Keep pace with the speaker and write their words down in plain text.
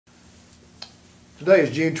Today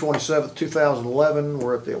is June 27th, 2011.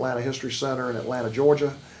 We're at the Atlanta History Center in Atlanta,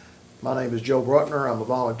 Georgia. My name is Joe Bruckner. I'm a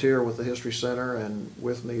volunteer with the History Center, and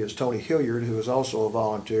with me is Tony Hilliard, who is also a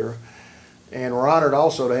volunteer. And we're honored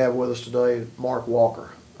also to have with us today Mark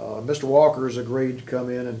Walker. Mr. Walker has agreed to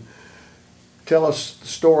come in and tell us the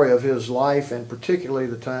story of his life, and particularly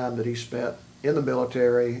the time that he spent in the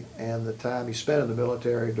military and the time he spent in the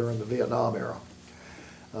military during the Vietnam era.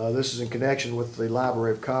 This is in connection with the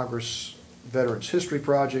Library of Congress Veterans History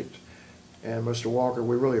Project. And Mr. Walker,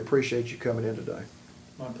 we really appreciate you coming in today.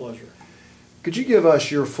 My pleasure. Could you give us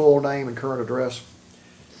your full name and current address?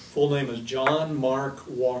 Full name is John Mark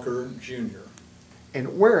Walker, Jr.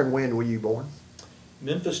 And where and when were you born?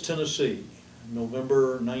 Memphis, Tennessee,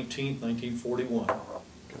 November 19th, 1941. Okay.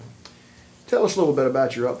 Tell us a little bit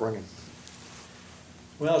about your upbringing.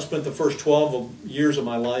 Well, I spent the first 12 years of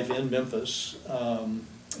my life in Memphis,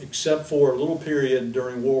 except for a little period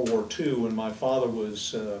during World War II when my father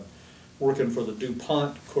was working for the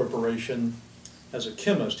DuPont Corporation as a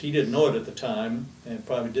chemist. He didn't know it at the time, and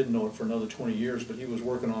probably didn't know it for another 20 years, but he was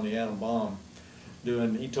working on the atom bomb.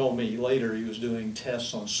 He told me later he was doing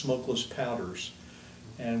tests on smokeless powders.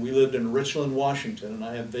 And we lived in Richland, Washington, and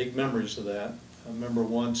I have vague memories of that. I remember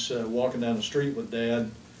once walking down the street with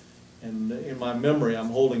Dad, and in my memory I'm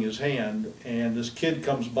holding his hand, and this kid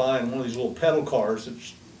comes by in one of these little pedal cars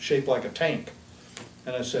that's shaped like a tank.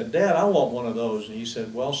 And I said, "Dad, I want one of those." And he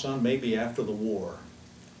said, "Well, son, maybe after the war."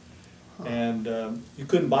 Huh. And you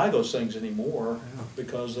couldn't buy those things anymore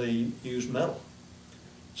because they used metal.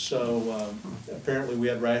 So apparently we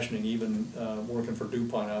had rationing even working for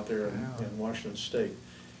DuPont out there in Washington State.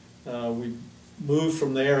 We moved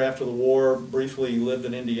from there after the war, briefly lived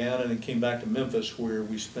in Indiana, and then came back to Memphis, where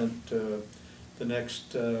we spent the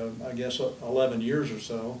next, I guess, 11 years or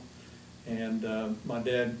so. And my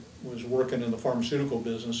dad was working in the pharmaceutical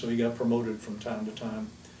business, so he got promoted from time to time.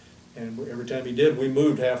 And every time he did, we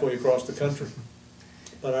moved halfway across the country.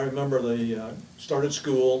 But I remember they started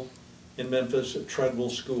school in Memphis at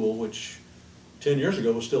Treadwell School, which 10 years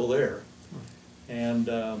ago was still there. And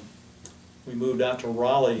we moved out to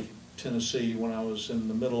Raleigh, Tennessee when I was in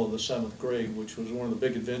the middle of the 7th grade, which was one of the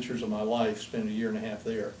big adventures of my life, spent a year and a half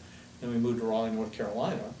there. Then we moved to Raleigh, North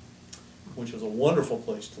Carolina, which was a wonderful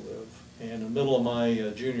place to live. And in the middle of my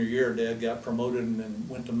junior year, Dad got promoted and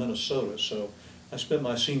went to Minnesota. So I spent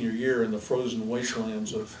my senior year in the frozen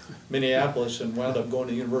wastelands of Minneapolis and wound up going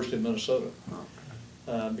to the University of Minnesota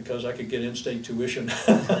because I could get in-state tuition.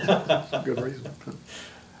 Good reason.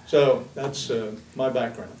 So that's my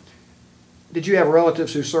background. Did you have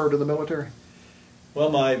relatives who served in the military?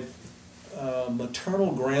 Well, my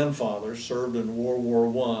maternal grandfather served in World War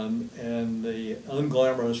I in the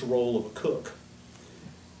unglamorous role of a cook.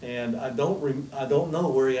 And I don't know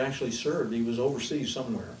where he actually served. He was overseas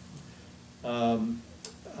somewhere.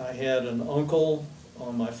 I had an uncle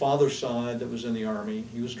on my father's side that was in the Army.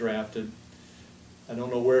 He was drafted. I don't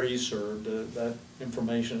know where he served. That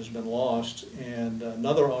information has been lost. And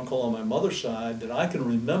another uncle on my mother's side that I can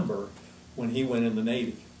remember when he went in the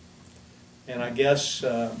Navy. And I guess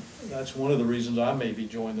that's one of the reasons I maybe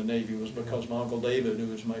joined the Navy, was because my Uncle David, who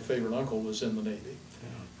was my favorite uncle, was in the Navy.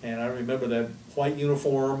 And I remember that white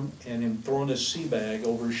uniform and him throwing his sea bag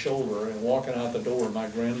over his shoulder and walking out the door, and my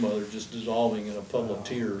grandmother just dissolving in a puddle of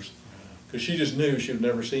tears. Because she just knew she would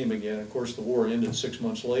never see him again. Of course, the war ended 6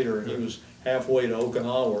 months later, and he was halfway to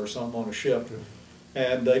Okinawa or something on a ship.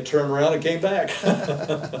 And they turned around and came back.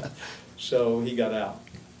 So he got out.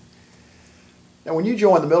 Now, when you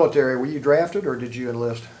joined the military, were you drafted or did you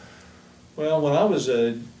enlist? Well, when I was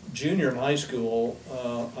a junior in high school,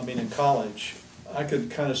 in college, I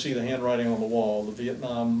could kind of see the handwriting on the wall. The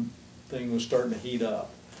Vietnam thing was starting to heat up.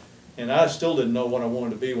 And I still didn't know what I wanted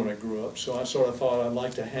to be when I grew up, so I sort of thought I'd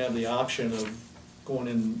like to have the option of going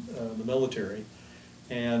in the military.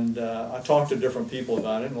 And I talked to different people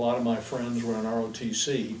about it, and a lot of my friends were in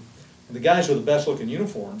ROTC. And the guys with the best looking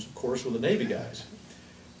uniforms, of course, were the Navy guys.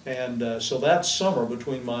 And so that summer,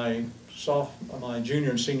 between my junior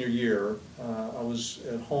and senior year, I was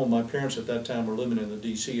at home. My parents at that time were living in the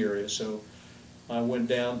D.C. area, so I went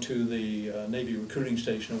down to the Navy recruiting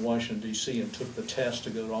station in Washington, D.C. and took the test to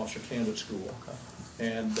go to Officer Candidate School.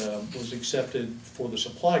 And was accepted for the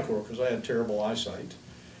Supply Corps because I had terrible eyesight.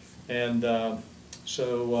 And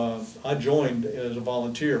so I joined as a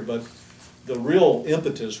volunteer, but the real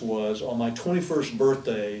impetus was on my 21st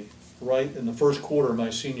birthday, right in the first quarter of my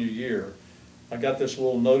senior year, I got this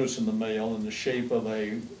little notice in the mail in the shape of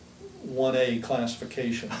a 1A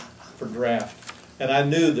classification for draft. And I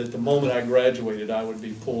knew that the moment I graduated, I would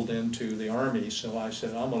be pulled into the Army, so I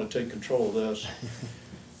said, I'm going to take control of this.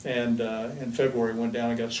 And in February, went down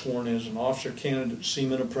and got sworn in as an officer candidate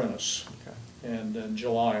seaman apprentice. Okay. And in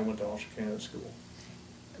July, I went to officer candidate school.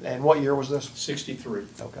 And what year was this? 63.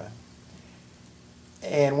 Okay.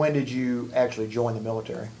 And when did you actually join the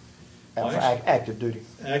military? Well, Active duty.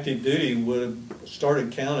 Active duty would have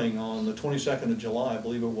started counting on the 22nd of July, I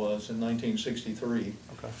believe it was, in 1963.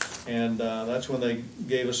 Okay. And that's when they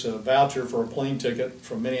gave us a voucher for a plane ticket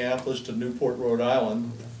from Minneapolis to Newport, Rhode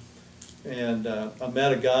Island. And I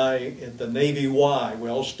met a guy at the Navy Y. We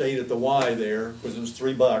all stayed at the Y there because it was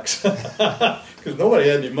 $3 because nobody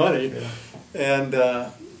had any money. Yeah. And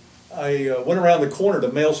I went around the corner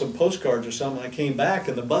to mail some postcards or something. I came back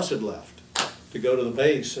and the bus had left to go to the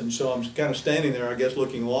base. And so I'm kind of standing there, I guess,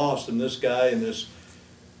 looking lost. And this guy in this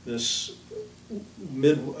I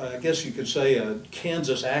guess you could say a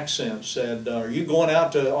Kansas accent said, "Are you going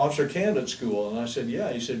out to officer candidate school?" And I said,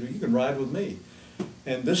 "Yeah." He said, "Well, you can ride with me."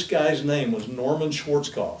 And this guy's name was Norman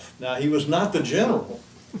Schwarzkopf. Now, he was not the general.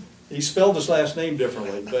 He spelled his last name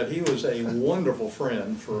differently, but he was a wonderful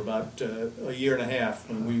friend for about a year and a half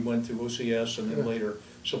when we went through OCS and then later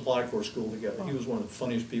Supply Corps school together. He was one of the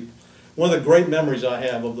funniest people. One of the great memories I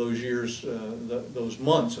have of those years, those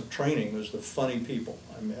months of training, was the funny people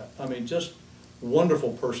I met. I mean, just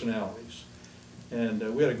wonderful personalities. And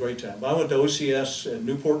we had a great time. But I went to OCS at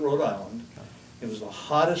Newport, Rhode Island. It was the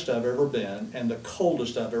hottest I've ever been and the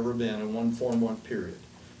coldest I've ever been in one 4-month period.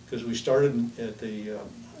 Because we started at the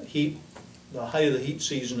height of the heat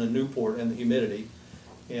season in Newport and the humidity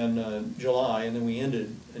in July, and then we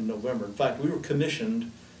ended in November. In fact, we were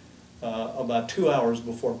commissioned about 2 hours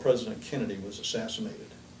before President Kennedy was assassinated.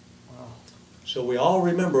 Wow. So we all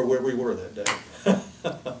remember where we were that day.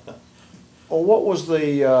 Well, what was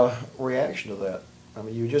the reaction to that? I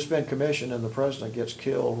mean, you've just been commissioned and the president gets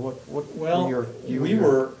killed.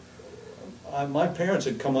 My parents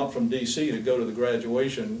had come up from D.C. to go to the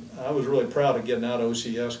graduation. I was really proud of getting out of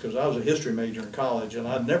OCS because I was a history major in college and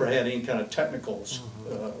I'd never had any kind of technical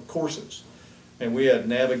courses. And we had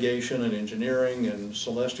navigation and engineering and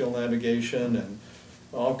celestial navigation and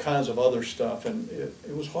all kinds of other stuff, and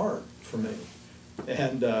it was hard for me.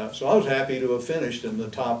 And so I was happy to have finished in the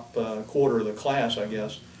top quarter of the class, I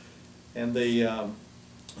guess. And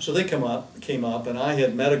so they came up, and I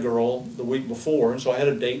had met a girl the week before, and so I had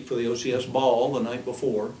a date for the OCS ball the night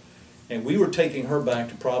before, and we were taking her back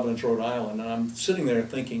to Providence, Rhode Island, and I'm sitting there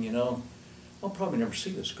thinking, you know, I'll probably never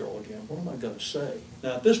see this girl again. What am I going to say?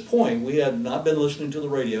 Now, at this point, we had not been listening to the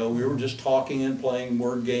radio. We were just talking and playing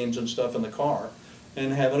word games and stuff in the car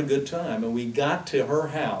and having a good time. And we got to her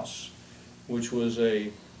house, which was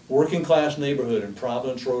a working-class neighborhood in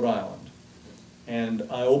Providence, Rhode Island. And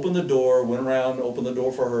I opened the door, went around, opened the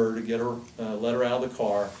door for her to get her, let her out of the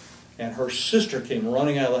car, and her sister came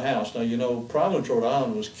running out of the house. Now, you know, Providence, Rhode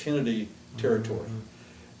Island was Kennedy territory.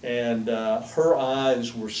 And her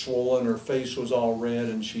eyes were swollen, her face was all red,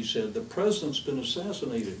 and she said, "The president's been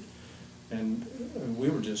assassinated." And we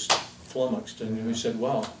were just flummoxed, and we said,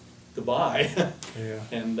 "Well, goodbye." Yeah.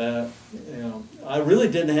 And you know, I really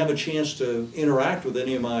didn't have a chance to interact with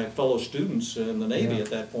any of my fellow students in the Navy at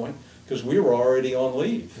that point because we were already on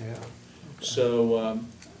leave. Yeah. Okay. So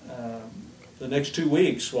the next 2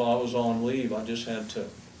 weeks while I was on leave, I just had to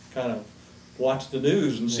kind of watch the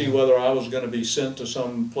news and see whether I was going to be sent to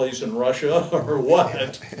some place in Russia or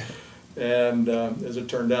what. And as it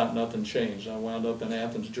turned out, nothing changed. I wound up in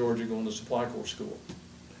Athens, Georgia, going to Supply Corps school.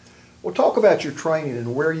 Well, talk about your training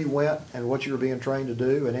and where you went and what you were being trained to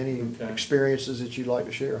do and any experiences that you'd like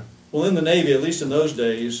to share. Well, in the Navy, at least in those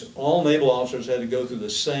days, all naval officers had to go through the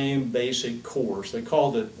same basic course. They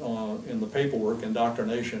called it in the paperwork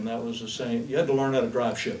indoctrination. That was the same. You had to learn how to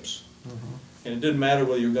drive ships. And it didn't matter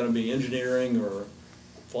whether you were going to be engineering or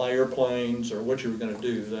fly airplanes or what you were going to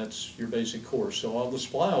do. That's your basic course. So all the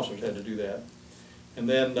supply officers had to do that. And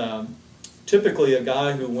then typically a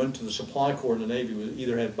guy who went to the Supply Corps in the Navy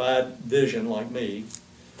either had bad vision like me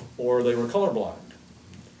or they were colorblind.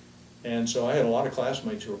 And so I had a lot of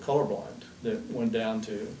classmates who were colorblind that went down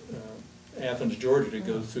to Athens, Georgia to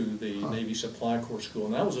go through the Navy Supply Corps school.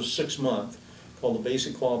 And that was a 6-month called the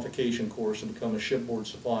Basic Qualification Course to become a shipboard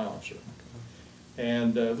supply officer.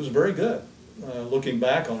 And it was very good. Looking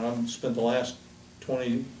back on it, I've spent the last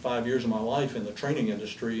 25 years of my life in the training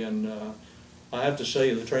industry, and I have to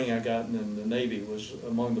say the training I got in the Navy was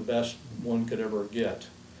among the best one could ever get.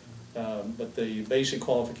 But the basic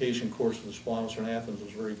qualification course for the supply officer in Athens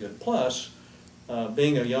was very good. Plus,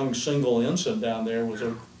 being a young single ensign down there was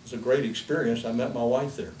a great experience. I met my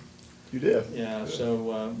wife there. You did? Yeah, good.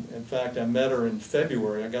 So in fact I met her in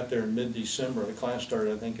February. I got there in mid-December. The class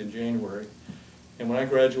started I think in January. And when I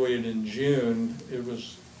graduated in June,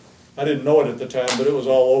 I didn't know it at the time, but it was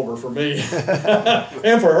all over for me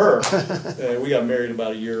and for her. We got married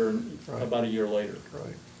about a year later.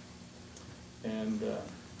 Right. And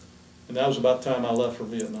that was about the time I left for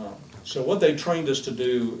Vietnam. So what they trained us to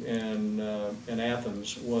do in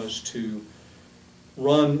Athens was to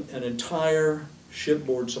run an entire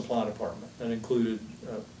shipboard supply department. That included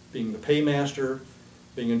being the paymaster,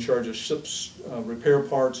 being in charge of ships, repair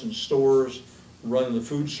parts and stores, running the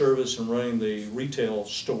food service, and running the retail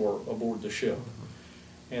store aboard the ship.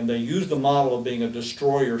 And they used the model of being a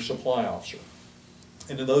destroyer supply officer.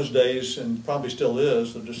 And in those days, and probably still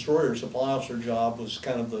is, the destroyer supply officer job was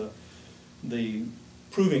kind of the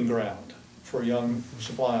proving ground for a young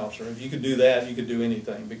supply officer. If you could do that, you could do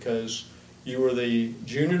anything, because you were the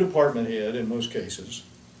junior department head in most cases,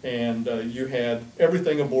 and you had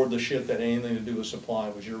everything aboard the ship that had anything to do with supply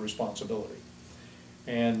was your responsibility.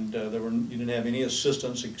 And you didn't have any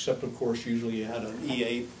assistants, except of course usually you had an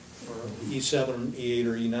E8 or E7, E8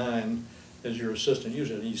 or E9 as your assistant,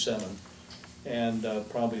 usually an E7, and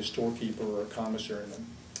probably a storekeeper or a commissary.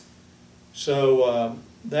 So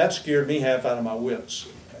that scared me half out of my wits.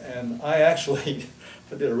 And I actually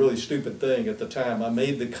I did a really stupid thing at the time. I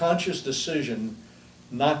made the conscious decision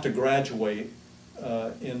not to graduate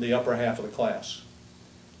in the upper half of the class.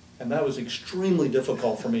 And that was extremely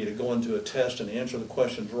difficult for me, to go into a test and answer the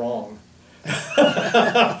questions wrong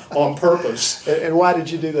on purpose. And why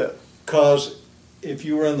did you do that? Because if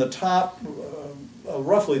you were in the top,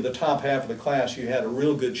 roughly the top half of the class, you had a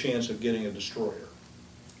real good chance of getting a destroyer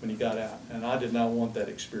when you got out. And I did not want that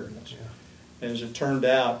experience. Yeah. As it turned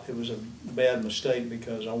out, it was a bad mistake,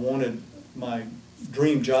 because I wanted, my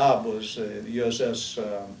dream job was the USS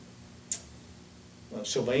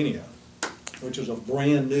Sylvania, which was a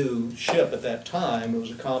brand new ship at that time. It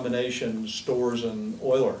was a combination stores and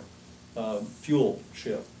oiler fuel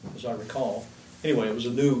ship, as I recall. Anyway, it was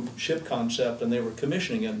a new ship concept, and they were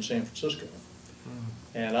commissioning it in San Francisco.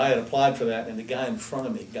 And I had applied for that, and the guy in front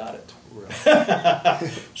of me got it.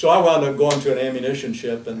 Right. So I wound up going to an ammunition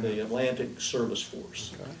ship in the Atlantic Service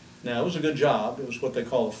Force. Okay. Now, it was a good job. It was what they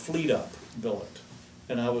call a fleet-up billet,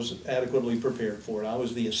 and I was adequately prepared for it. I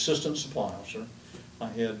was the assistant supply officer. I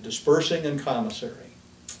had dispersing and commissary.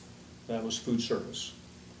 That was food service.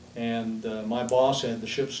 And my boss had the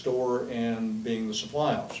ship store and being the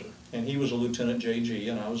supply officer. And he was a Lieutenant JG,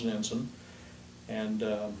 and I was an ensign. And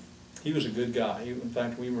he was a good guy. In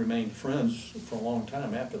fact, we remained friends for a long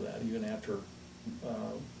time after that, even after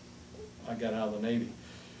I got out of the Navy.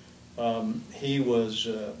 He was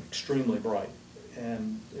extremely bright,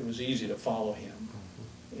 and it was easy to follow him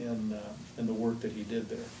in the work that he did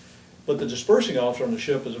there. But the dispersing officer on the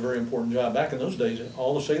ship is a very important job. Back in those days,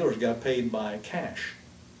 all the sailors got paid by cash,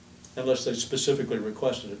 unless they specifically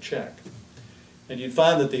requested a check. And you'd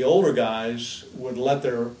find that the older guys would let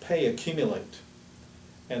their pay accumulate.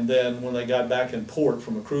 And then when they got back in port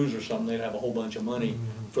from a cruise or something, they'd have a whole bunch of money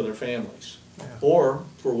for their families, or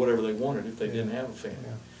for whatever they wanted if they didn't have a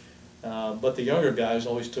family. But the younger guys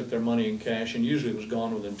always took their money in cash, and usually it was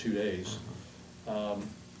gone within 2 days.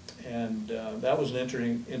 And that was an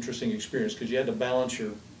interesting experience, because you had to balance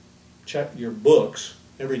your books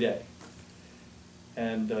every day.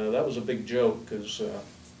 And that was a big joke, because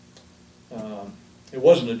it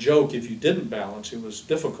wasn't a joke if you didn't balance. It was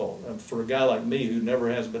difficult. And for a guy like me who never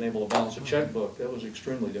has been able to balance a checkbook, that was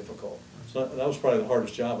extremely difficult. So that was probably the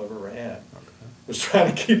hardest job I've ever had, was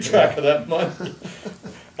trying to keep track of that money.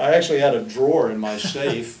 I actually had a drawer in my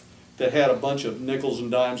safe that had a bunch of nickels and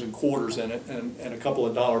dimes and quarters in it, and a couple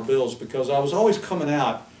of dollar bills, because I was always coming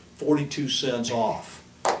out 42 cents off.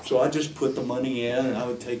 So I just put the money in, and I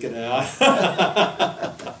would take it out.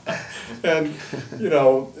 And, you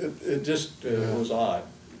know, it just was odd.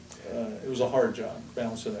 It was a hard job,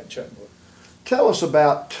 balancing that checkbook. Tell us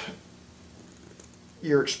about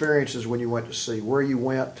your experiences when you went to sea, where you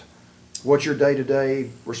went, what your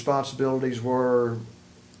day-to-day responsibilities were,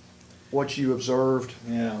 what you observed.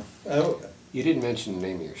 Yeah. You didn't mention the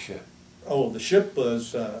name of your ship. Oh, the ship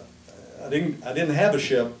was, I didn't have a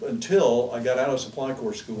ship until I got out of Supply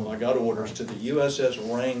Corps school, and I got orders to the USS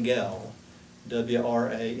Wrangell,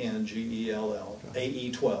 W-R-A-N-G-E-L-L,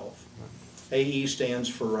 AE-12. AE stands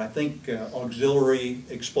for, I think, auxiliary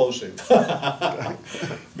explosive,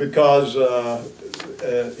 because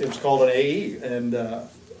it was called an AE, and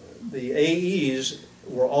the AEs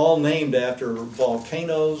were all named after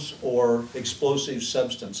volcanoes or explosive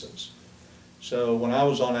substances. So when I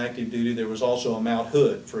was on active duty, there was also a Mount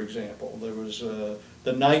Hood, for example. There was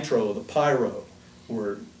the Nitro, the Pyro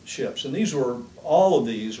were ships. And these were, all of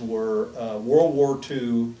these were World War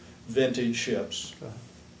II vintage ships,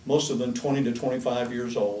 most of them 20 to 25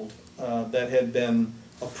 years old, that had been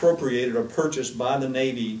appropriated or purchased by the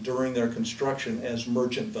Navy during their construction as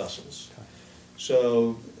merchant vessels.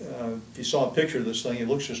 So if you saw a picture of this thing, it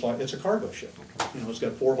looks just like it's a cargo ship. You know, it's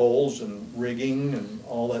got 4 holes and rigging and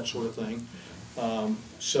all that sort of thing.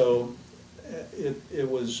 So it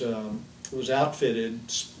was outfitted.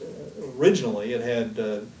 Originally, it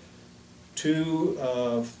had 2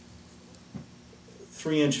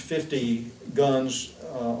 3-inch 50 guns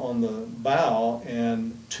on the bow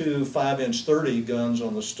and 2 5-inch 30 guns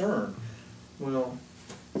on the stern. Well,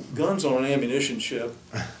 guns on an ammunition ship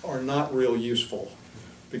are not real useful,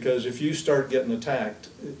 because if you start getting attacked,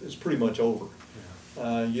 it's pretty much over.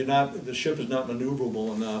 The ship is not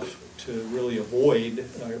maneuverable enough to really avoid,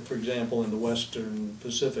 for example, in the Western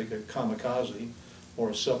Pacific, a kamikaze or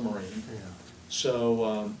a submarine. Yeah.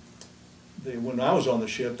 So when I was on the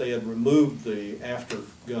ship, they had removed the after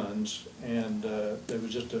guns, and there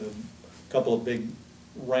was just a couple of big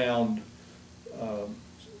round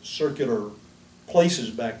circular places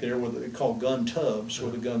back there where they called gun tubs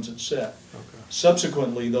where the guns had set. Okay.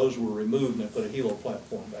 Subsequently, those were removed and they put a helo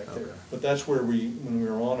platform back there. Okay. But that's where when we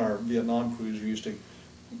were on our Vietnam cruise, we used to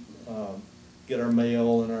get our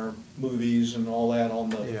mail and our movies and all that on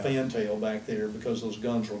the fantail back there, because those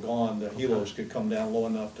guns were gone. The helos could come down low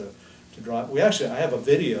enough to drive. I have a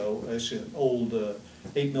video, it's an old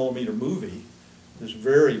 8mm movie, it's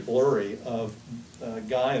very blurry, of a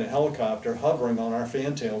guy in a helicopter hovering on our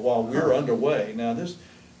fantail while we were underway. Now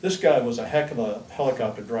this guy was a heck of a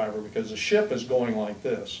helicopter driver, because the ship is going like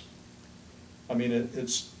this. I mean,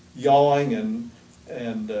 it's yawing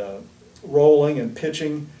and rolling and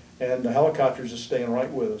pitching, and the helicopter's just staying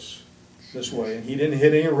right with us this way. And he didn't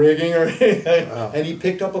hit any rigging or anything, and he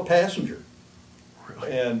picked up a passenger.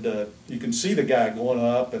 Really? And you can see the guy going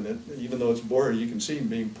up, and even though it's blurry, you can see him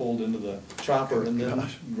being pulled into the chopper, and then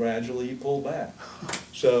gradually he pulled back.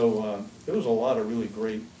 So there was a lot of really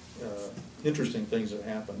great, interesting things that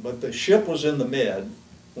happened. But the ship was in the Med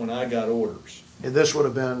when I got orders. And this would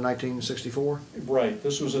have been 1964? Right.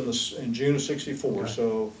 This was in June of '64. Okay.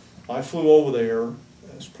 So I flew over there.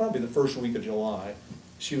 It's probably the first week of July.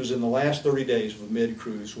 She was in the last 30 days of a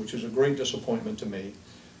mid-cruise, which is a great disappointment to me,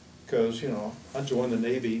 because, you know, I joined the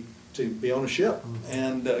Navy to be on a ship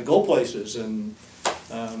and go places, and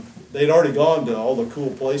they'd already gone to all the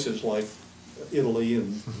cool places like Italy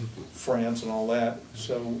and France and all that.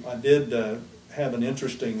 So I did have an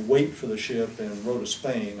interesting wait for the ship in Rota,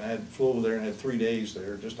 Spain. I flew over there and had 3 days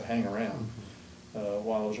there just to hang around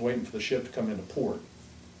while I was waiting for the ship to come into port.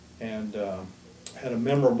 And had a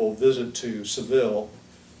memorable visit to Seville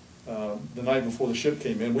the night before the ship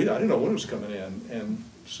came in. I didn't know when it was coming in, and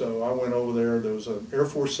so I went over there. There was an Air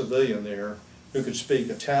Force civilian there who could speak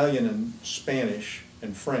Italian and Spanish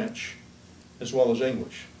and French, as well as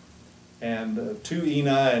English. And 2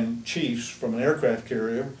 E-9 chiefs from an aircraft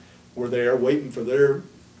carrier were there waiting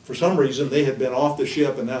for some reason they had been off the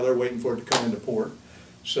ship, and now they're waiting for it to come into port.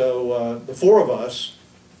 So the 4 of us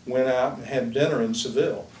went out and had dinner in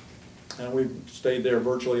Seville. And we stayed there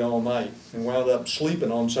virtually all night and wound up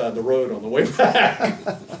sleeping on the side of the road on the way back,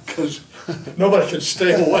 because nobody could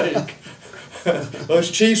stay awake.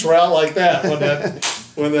 Those chiefs were out like that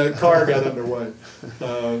when the car got underway.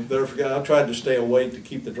 I tried to stay awake to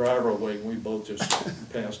keep the driver awake, and we both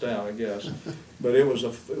just passed out, I guess. But it was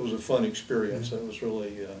a fun experience. It was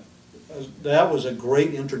really that was a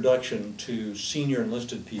great introduction to senior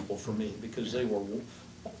enlisted people for me, because they were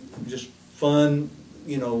just fun,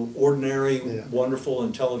 you know, ordinary, wonderful,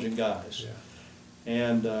 intelligent guys. Yeah.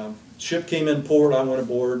 And ship came in port, I went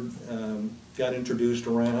aboard, got introduced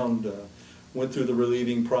around, went through the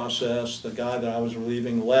relieving process. The guy that I was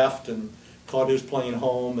relieving left and caught his plane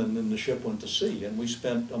home, and then the ship went to sea. And we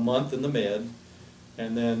spent a month in the Med,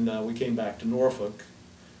 and then we came back to Norfolk.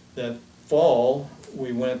 That fall,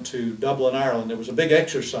 we went to Dublin, Ireland. There was a big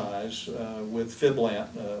exercise with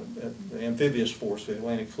FIBLANT, the amphibious force, the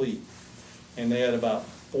Atlantic Fleet. And they had about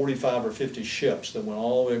 45 or 50 ships that went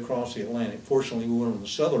all the way across the Atlantic. Fortunately, we went on the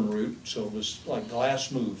southern route, so it was like glass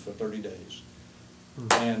smooth for 30 days.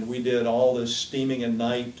 And we did all this steaming at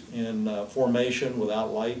night in formation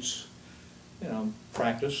without lights, you know,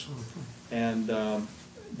 practice. And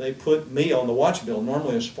they put me on the watch bill.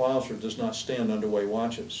 Normally a supply officer does not stand underway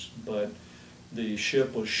watches, but the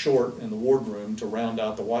ship was short in the wardroom to round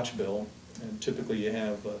out the watch bill, and typically you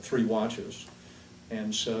have 3 watches.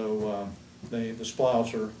 And so the supply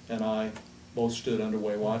officer and I both stood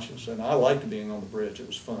underway watches, and I liked being on the bridge. It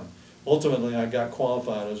was fun. Ultimately, I got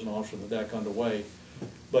qualified as an officer on the deck underway,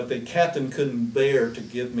 but the captain couldn't bear to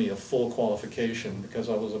give me a full qualification because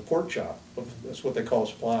I was a pork chop. That's what they call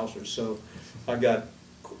supply officers. So I got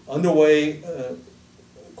underway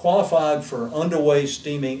qualified for underway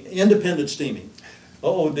steaming, independent steaming,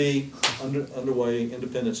 OOD, underway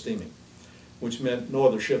independent steaming, which meant no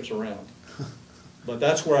other ships around. But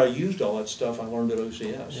that's where I used all that stuff I learned at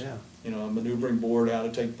OCS. Yeah. You know, a maneuvering board, how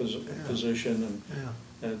to take position,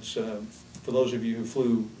 and it's for those of you who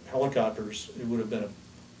flew helicopters, it would have been a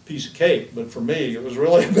piece of cake, but for me, it was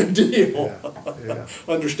really a big deal.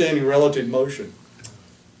 Understanding relative motion.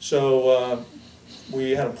 So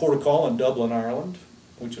we had a port of call in Dublin, Ireland,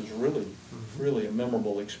 which was really a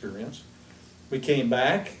memorable experience. We came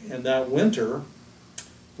back, and that winter,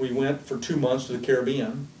 we went for 2 months to the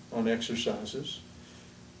Caribbean on exercises.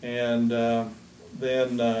 And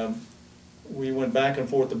then we went back and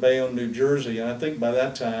forth to Bayonne, New Jersey, and I think by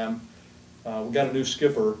that time, we got a new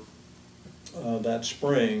skipper that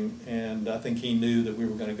spring, and I think he knew that we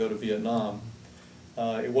were going to go to Vietnam.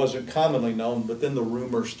 It wasn't commonly known, but then the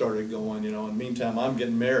rumors started going, you know. In the meantime, I'm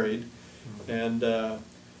getting married, and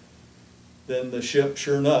then the ship,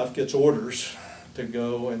 sure enough, gets orders to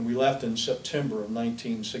go, and we left in September of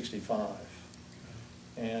 1965.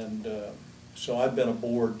 And so I'd been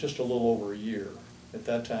aboard just a little over a year. At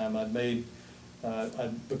that time, I'd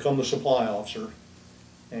become the supply officer,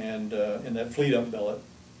 and in that fleet up billet.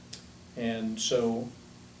 And so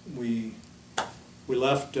we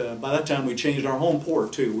left, by that time we changed our home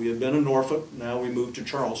port too. We had been in Norfolk, now we moved to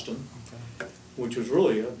Charleston, which was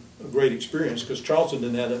really a great experience because Charleston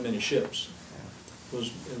didn't have that many ships.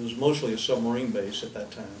 It was mostly a submarine base at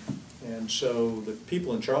that time. And so the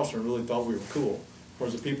people in Charleston really thought we were cool,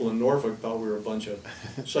 whereas the people in Norfolk thought we were a bunch of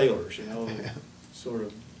sailors, you know, sort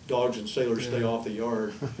of dogs and sailors stay off the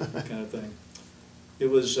yard kind of thing. It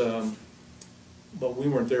was, but we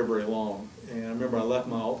weren't there very long. And I remember I left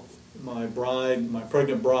my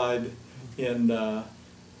pregnant bride in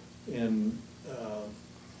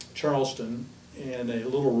Charleston in a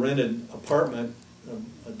little rented apartment,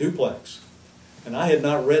 a duplex. And I had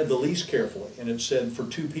not read the lease carefully, and it said for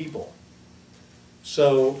 2 people.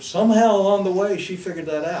 So somehow along the way she figured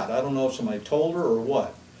that out. I don't know if somebody told her or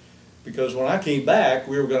what. Because when I came back,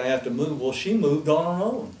 we were going to have to move. Well, she moved on her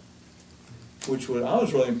own, I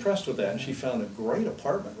was really impressed with that. And she found a great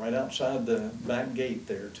apartment right outside the back gate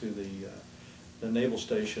there to the naval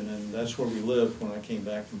station, and that's where we lived when I came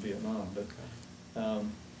back from Vietnam. But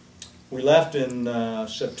we left in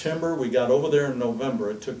September. We got over there in November.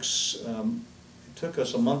 It took us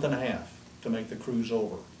a month and a half to make the cruise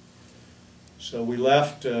over. So we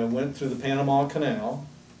left, went through the Panama Canal.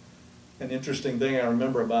 An interesting thing I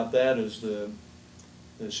remember about that is the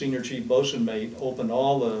senior chief bosun mate opened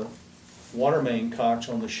all the water main cocks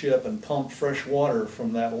on the ship and pumped fresh water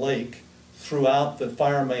from that lake throughout the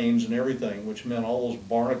fire mains and everything, which meant all those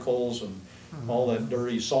barnacles and all that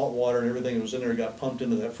dirty salt water and everything that was in there got pumped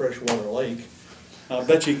into that freshwater lake. I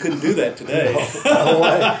bet you couldn't do that today. No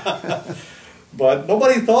way. But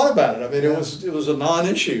nobody thought about it. I mean, it was a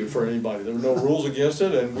non-issue for anybody. There were no rules against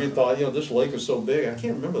it, and we thought, you know, this lake is so big. I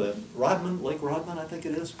can't remember that. Lake Rodman, I think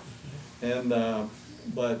it is. And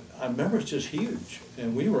but I remember it's just huge.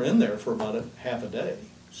 And we were in there for about half a day.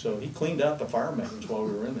 So he cleaned out the fire mains while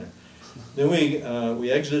we were in there. Then we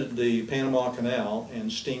exited the Panama Canal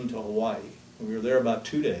and steamed to Hawaii. We were there about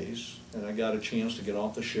 2 days, and I got a chance to get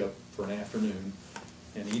off the ship for an afternoon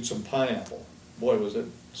and eat some pineapple. Boy, was it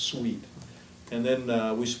sweet. And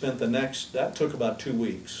then we spent that took about 2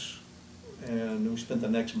 weeks, and we spent the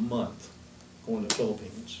next month going to the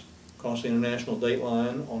Philippines. Across the international date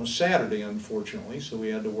line on a Saturday, unfortunately, so we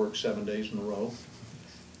had to work 7 days in a row.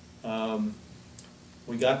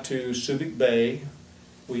 We got to Subic Bay.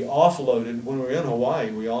 We offloaded, when we were in Hawaii,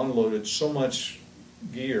 we unloaded so much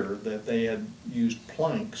gear that they had used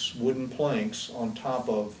planks, wooden planks, on top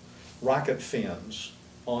of rocket fins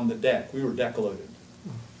on the deck. We were deck loaded.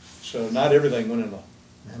 So not everything went in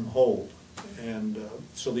the hold. And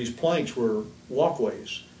so these planks were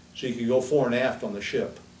walkways, so you could go fore and aft on the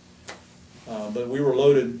ship. But we were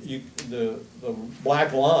loaded, the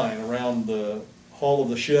black line around the hull of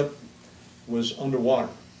the ship was underwater.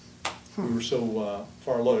 We were so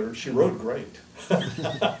far loaded. She rode great.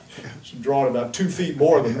 She drawing about 2 feet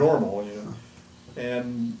more than normal, you know.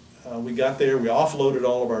 And we got there, we offloaded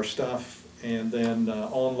all of our stuff, and then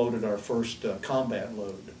unloaded our first combat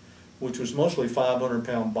load, which was mostly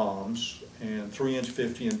 500-pound bombs and 3-inch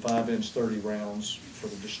 50 and 5-inch 30 rounds for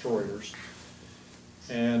the destroyers.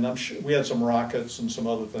 And I'm sure we had some rockets and some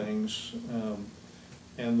other things.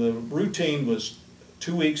 And the routine was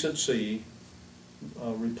 2 weeks at sea,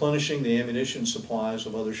 replenishing the ammunition supplies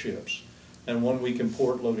of other ships, and 1 week in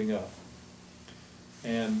port loading up.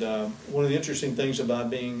 And one of the interesting things about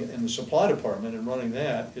being in the supply department and running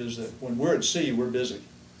that is that when we're at sea, we're busy.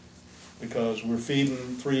 because we're feeding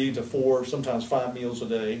 3 to 4, sometimes 5 meals a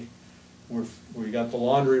day. We got the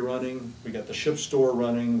laundry running, we got the ship store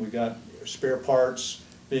running, we got spare parts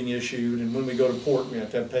being issued, and when we go to port, we have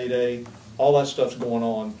to have payday. All that stuff's going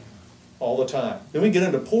on all the time. Then we get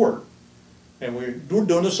into port, and we're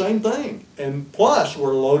doing the same thing. And plus,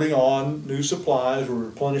 we're loading on new supplies, we're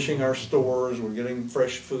replenishing our stores, we're getting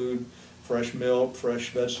fresh food, fresh milk,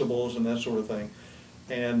 fresh vegetables, and that sort of thing.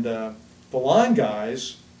 And the line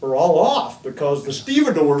guys are all off because the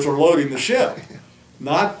stevedores are loading the ship,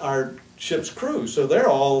 not our ship's crew. So they're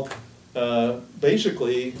all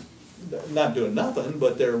basically not doing nothing,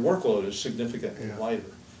 but their workload is significantly lighter.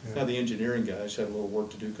 Now the engineering guys had a little work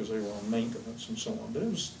to do because they were on maintenance and so on. But it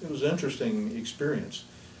was an interesting experience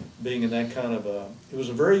being in that kind of a, it was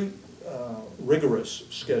a very rigorous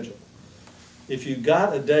schedule. If you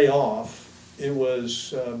got a day off, it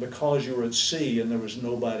was because you were at sea and there was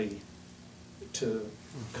nobody to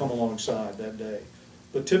come alongside that day.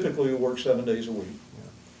 But typically we worked 7 days a week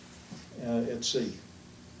at sea.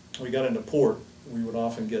 We got into port, we would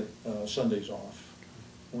often get Sundays off.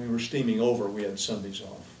 When we were steaming over, we had Sundays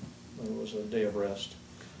off. It was a day of rest.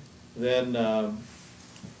 Then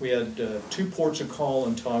we had 2 ports of call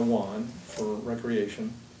in Taiwan for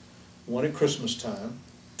recreation, one at Christmas time.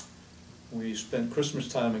 We spent Christmas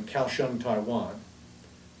time in Kaohsiung, Taiwan.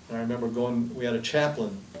 And I remember going, we had a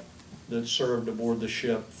chaplain that served aboard the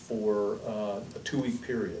ship for a 2-week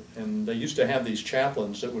period. And they used to have these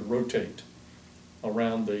chaplains that would rotate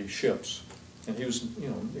around the ships. And he was, you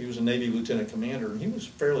know, he was a Navy lieutenant commander, and he was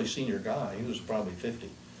a fairly senior guy. He was probably 50,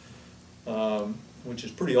 which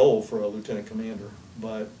is pretty old for a lieutenant commander.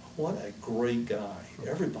 But what a great guy.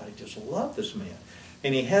 Everybody just loved this man.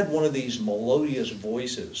 And he had one of these melodious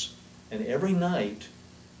voices. And every night,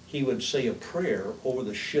 he would say a prayer over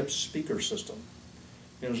the ship's speaker system.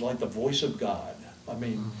 It was like the voice of God. I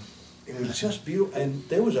mean, it was just beautiful. And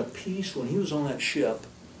there was a peace, when he was on that ship,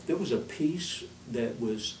 there was a peace that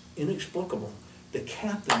was inexplicable. The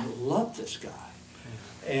captain loved this guy.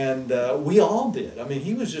 And we all did. I mean,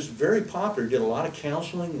 he was just very popular. Did a lot of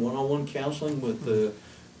counseling, one-on-one counseling with the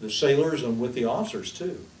sailors and with the officers,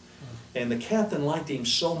 too. And the captain liked him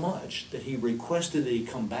so much that he requested that he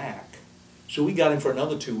come back. So we got him for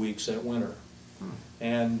another 2 weeks that winter.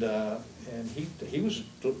 And he was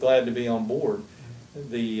glad to be on board.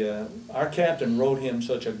 Our captain wrote him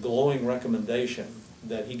such a glowing recommendation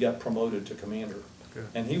that he got promoted to commander. Good.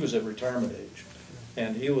 And he was at retirement age.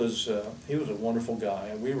 And he was a wonderful guy,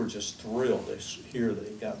 and we were just thrilled to hear that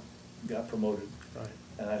he got promoted. Right.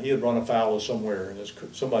 He had run afoul of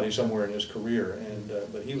somebody somewhere in his career, and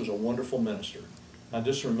but he was a wonderful minister. I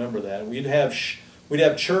just remember that. We'd have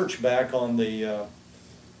church back on the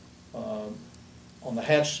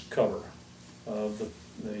hatch cover of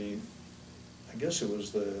the I guess it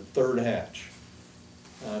was the 3rd hatch.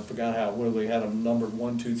 I forgot whether we had them numbered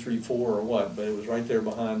 1, 2, 3, 4 or what, but it was right there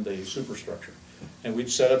behind the superstructure. And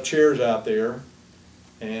we'd set up chairs out there,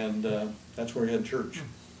 and that's where we had church.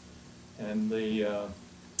 And we'd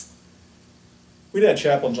had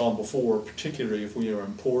chaplains on before, particularly if we were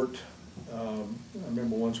in port. I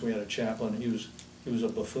remember once we had a chaplain. He was a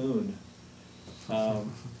buffoon.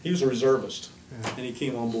 He was a reservist, and he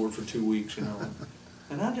came on board for 2 weeks, you know.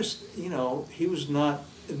 And I just, you know, he was not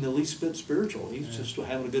in the least bit spiritual. He was just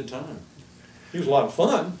having a good time. He was a lot of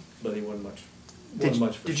fun, but he wasn't much.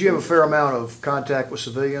 Did you have a fair amount of contact with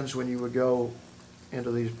civilians when you would go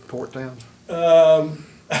into these port towns?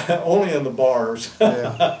 Only in the bars.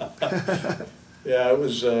 Yeah. Yeah, it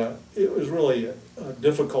was really a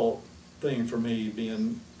difficult thing for me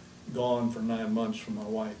being gone for 9 months from my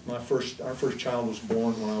wife. Our first child was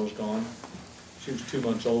born when I was gone. She was 2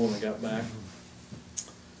 months old when I got back.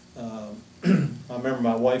 I remember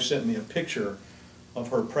my wife sent me a picture of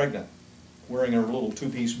her pregnant, wearing her little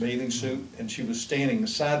 2-piece bathing suit, and she was standing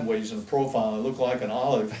sideways in a profile. It looked like an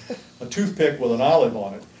olive, a toothpick with an olive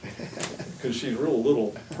on it, because she's a real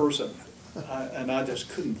little person. And I just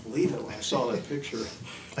couldn't believe it when I saw that picture.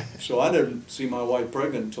 So I didn't see my wife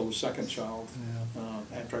pregnant until the 2nd child,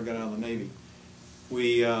 after I got out of the Navy.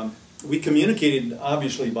 We communicated,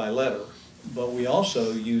 obviously, by letter, but we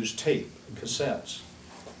also used tape, cassettes.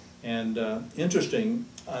 And interesting,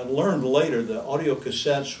 I learned later that audio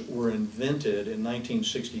cassettes were invented in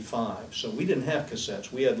 1965. So we didn't have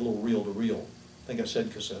cassettes. We had little reel-to-reel. I think I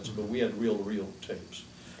said cassettes, but we had reel-to-reel tapes.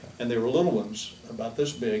 And they were little ones, about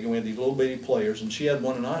this big, and we had these little bitty players, and she had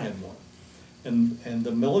one and I had one. And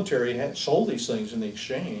the military had sold these things in the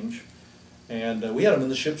exchange, and we had them in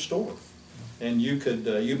the ship store. And you could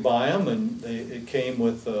you buy them, and it came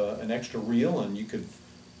with an extra reel, and you could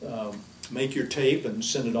make your tape and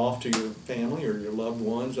send it off to your family or your loved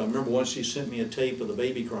ones. I remember once she sent me a tape of the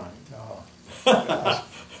baby crying. Oh.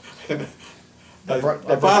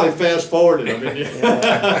 I finally fast forwarded. I mean,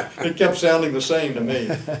 it kept sounding the same to me.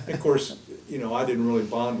 Of course, you know, I didn't really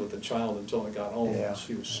bond with the child until I got home. Yeah.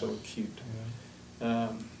 She was so cute.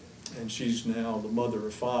 And she's now the mother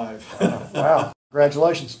of 5. Wow,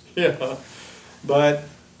 congratulations. Yeah, but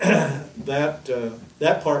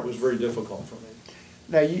that part was very difficult for me.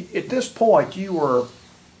 Now, at this point, you were,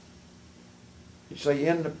 you say,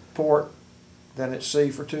 in the port, then at sea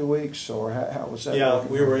for 2 weeks, or how was that? Yeah,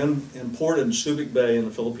 working? we were in port in Subic Bay in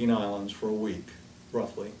the Philippine Islands for a week,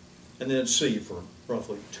 roughly, and then at sea for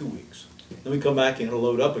roughly 2 weeks. Then we come back in and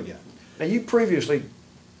load up again. Now, you previously,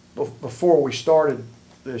 before we started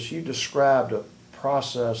this, you described a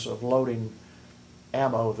process of loading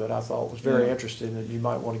ammo that I thought was very interesting, and you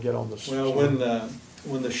might want to get on this. Well,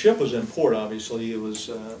 when the ship was in port, obviously, it was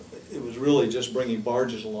really just bringing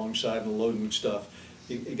barges alongside and loading stuff.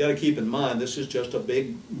 You got to keep in mind, this is just a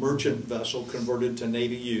big merchant vessel converted to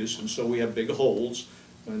Navy use, and so we have big holds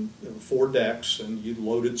and 4 decks, and you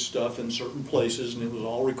loaded stuff in certain places, and it was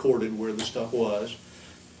all recorded where the stuff was.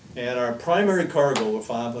 And our primary cargo were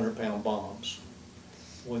 500-pound bombs,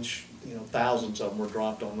 which, you know, thousands of them were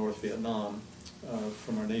dropped on North Vietnam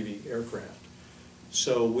from our Navy aircraft.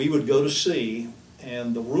 So we would go to sea,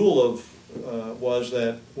 and the rule was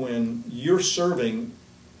that when you're serving,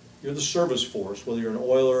 you're the service force, whether you're an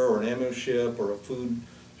oiler or an ammo ship or a food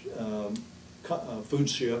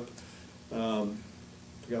ship. I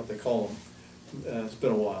forgot what they call them. It's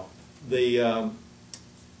been a while. The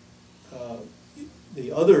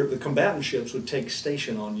combatant ships would take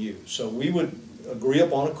station on you. So we would agree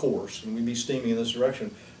upon a course, and we'd be steaming in this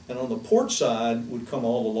direction. And on the port side would come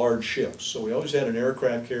all the large ships. So we always had an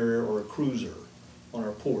aircraft carrier or a cruiser on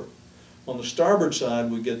our port. On the starboard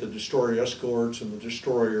side, we get the destroyer escorts and the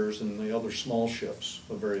destroyers and the other small ships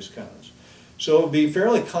of various kinds. So it would be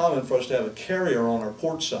fairly common for us to have a carrier on our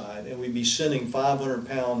port side, and we'd be sending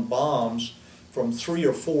 500-pound bombs from 3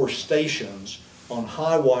 or 4 stations on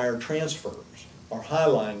high wire transfers or high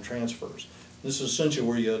line transfers. This is essentially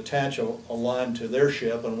where you attach a line to their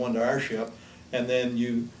ship and one to our ship, and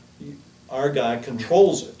then our guy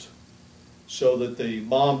controls it, so that the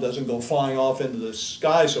bomb doesn't go flying off into the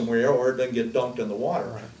sky somewhere or it doesn't get dunked in the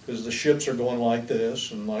water. Because the ships are going like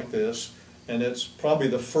this, and it's probably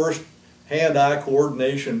the first hand-eye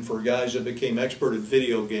coordination for guys that became expert at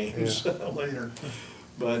video games later.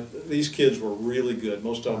 But these kids were really good.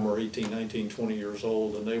 Most of them were 18, 19, 20 years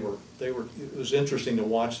old, and it was interesting to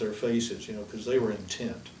watch their faces, you know, because they were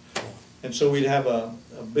intent. And so we'd have a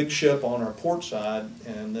big ship on our port side,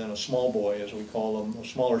 and then a small boy, as we call them, a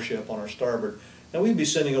smaller ship on our starboard. And we'd be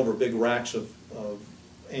sending over big racks of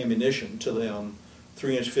ammunition to them,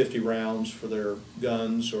 3-inch 50 rounds for their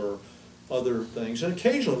guns or other things. And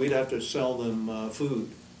occasionally we'd have to sell them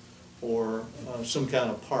food or some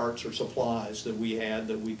kind of parts or supplies that we had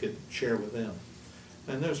that we could share with them.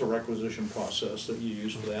 And there's a requisition process that you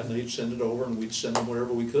use for that, and they'd send it over, and we'd send them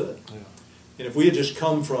wherever we could. Yeah. And if we had just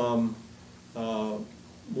come from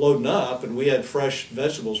loading up and we had fresh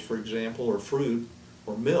vegetables, for example, or fruit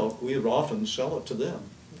or milk, we would often sell it to them.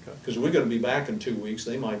 Because we're going to be back in 2 weeks.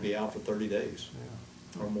 They might be out for 30 days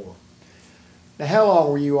or more. Now, how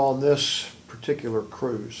long were you on this particular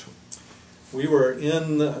cruise? We were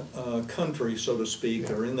in the country, so to speak,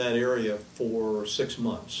 or in that area for 6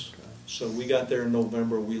 months. Okay. So we got there in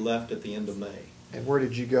November. We left at the end of May. And where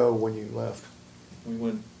did you go when you left? We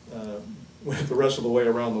went the rest of the way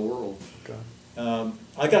around the world. Okay.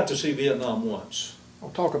 I got to see Vietnam once. I'll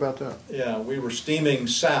talk about that. Yeah, we were steaming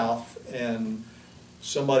south, and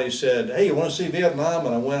somebody said, "Hey, you want to see Vietnam?"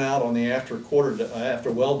 And I went out on the after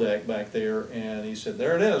well deck back there, and he said,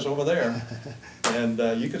 "There it is, over there." And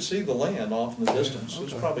you could see the land off in the distance. Okay.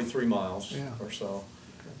 It was probably 3 miles or so.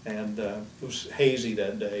 Okay. And it was hazy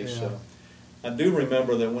that day. Yeah. So I do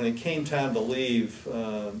remember that when it came time to leave,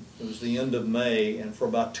 it was the end of May, and for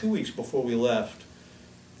about 2 weeks before we left,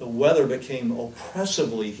 the weather became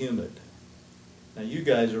oppressively humid. Now, you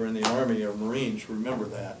guys are in the Army or Marines, remember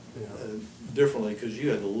that differently, because you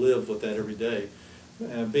had to live with that every day.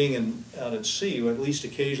 Being out at sea, at least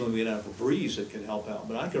occasionally we'd have a breeze that could help out.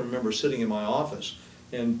 But I can remember sitting in my office,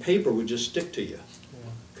 and paper would just stick to you,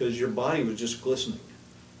 because your body was just glistening.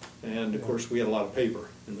 And, of course, we had a lot of paper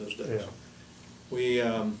in those days.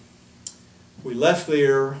 Yeah. We left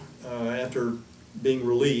there after being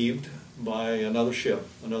relieved by another ship,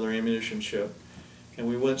 another ammunition ship, and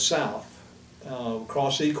we went south.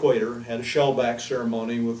 Across the equator, had a shellback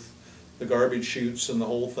ceremony with the garbage chutes and the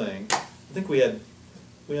whole thing. I think we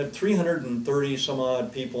we had 330 some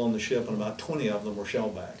odd people on the ship, and about 20 of them were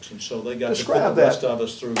shellbacks, and so they got Describe to put the that rest of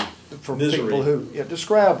us through For misery. people who, yeah,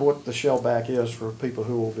 describe what the shellback is for people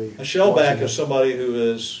who will be. A shellback watching is this. somebody who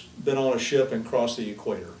has been on a ship and crossed the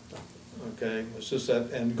equator. Okay, it's just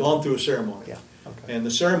that, and gone through a ceremony. Yeah, okay. And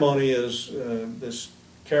the ceremony is this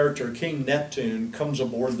character, King Neptune, comes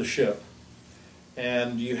aboard the ship,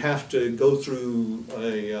 and you have to go through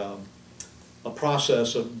a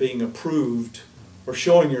process of being approved or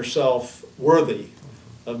showing yourself worthy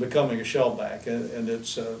of becoming a shellback, and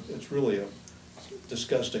it's really a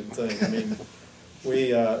disgusting thing. I mean,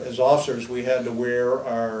 we as officers, we had to wear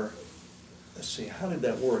our, let's see, how did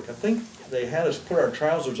that work? I think they had us put our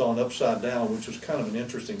trousers on upside down, which was kind of an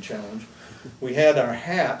interesting challenge. We had our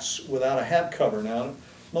hats without a hat cover. Now,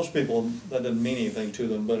 most people, that doesn't mean anything to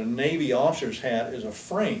them, but a Navy officer's hat is a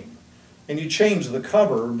frame, and you change the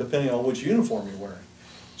cover depending on which uniform you're wearing.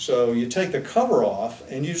 So you take the cover off,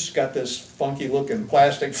 and you just got this funky-looking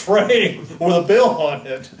plastic frame with a bill on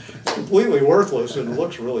it. It's completely worthless, and it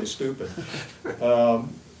looks really stupid.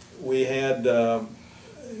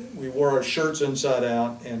 We wore our shirts inside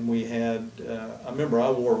out, and we had, I remember I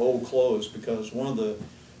wore old clothes because one of the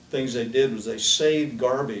things they did was they saved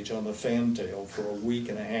garbage on the fantail for a week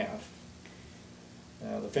and a half.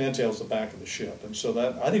 The fantail's the back of the ship, and so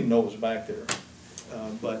that, I didn't know it was back there.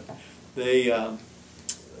 But the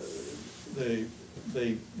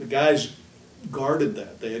guys guarded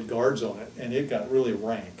that. They had guards on it, and it got really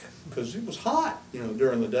rank because it was hot, you know,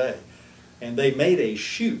 during the day. And they made a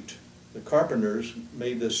chute. The carpenters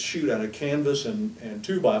made this chute out of canvas and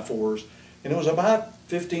 2x4s, and it was about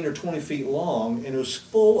 15 or 20 feet long, and it was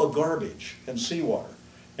full of garbage and seawater.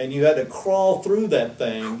 And you had to crawl through that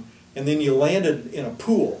thing, and then you landed in a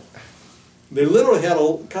pool. They literally had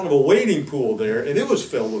a kind of a wading pool there, and it was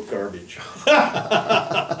filled with garbage.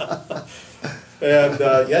 And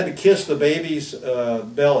you had to kiss the baby's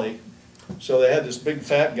belly. So they had this big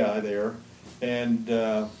fat guy there, and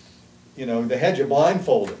you know, they had you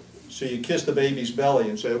blindfolded. So you kiss the baby's belly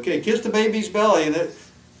and say, okay, kiss the baby's belly,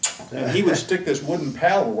 and he would stick this wooden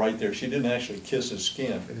paddle right there. She didn't actually kiss his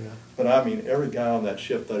skin. Yeah. But I mean, every guy on that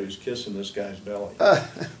ship thought he was kissing this guy's belly.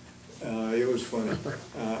 It was funny.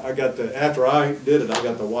 I got to, after I did it, I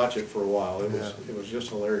got to watch it for a while. It was just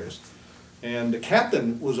hilarious. And the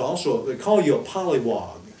captain was also, they call you a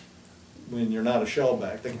pollywog when you're not a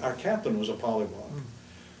shellback. Our captain was a pollywog.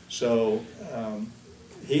 So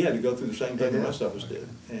he had to go through the same thing the rest of us did.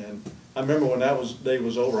 And I remember when that day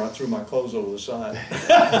was over, I threw my clothes over the side.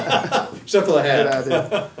 Except for the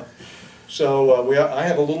hat. So I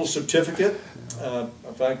have a little certificate.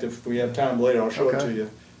 In fact, if we have time later, I'll show it to you.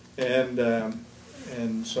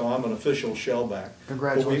 And so I'm an official shellback.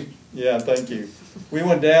 Congratulations. Yeah, thank you. We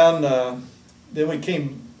went down, then we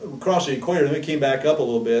came across the equator, then we came back up a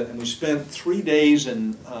little bit, and we spent 3 days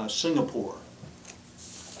in Singapore.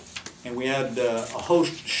 And we had a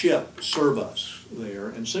host ship serve us there.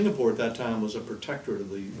 And Singapore at that time was a protectorate of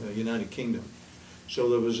the United Kingdom. So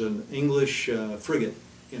there was an English frigate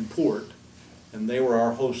in port, and they were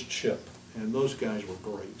our host ship. And those guys were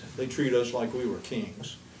great. They treated us like we were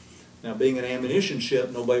kings. Now, being an ammunition ship,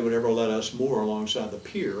 nobody would ever let us moor alongside the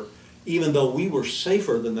pier, even though we were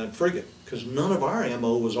safer than that frigate, because none of our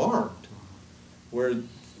ammo was armed, where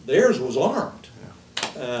theirs was armed.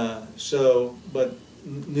 But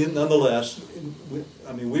nonetheless,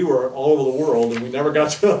 we were all over the world, and we never got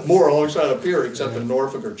to moor alongside a pier except in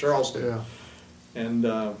Norfolk or Charleston. Yeah.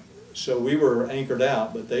 And so we were anchored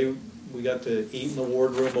out, but we got to eat in the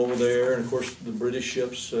wardroom over there, and of course the British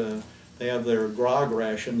ships, they have their grog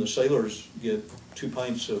ration. The sailors get 2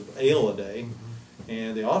 pints of ale a day,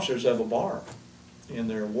 and the officers have a bar in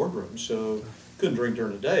their wardroom. So couldn't drink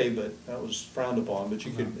during the day, but that was frowned upon. But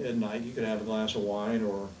you could, at night, you could have a glass of wine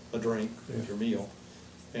or a drink with your meal.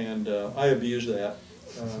 And I abused that,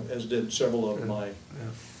 as did several of my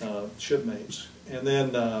shipmates. And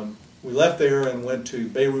then we left there and went to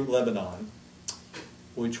Beirut, Lebanon,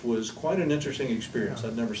 which was quite an interesting experience.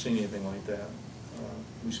 I'd never seen anything like that.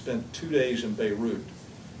 We spent 2 days in Beirut.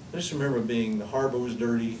 I just remember the harbor was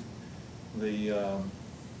dirty. There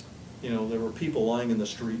were people lying in the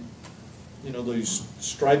street. You know, these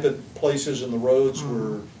striped places in the roads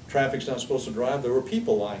where traffic's not supposed to drive. There were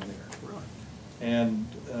people lying there. And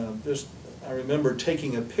I remember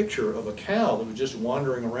taking a picture of a cow that was just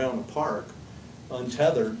wandering around the park,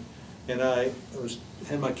 untethered. And I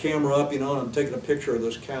had my camera up, and I'm taking a picture of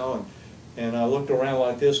this cow, and I looked around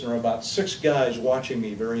like this, and there were about 6 guys watching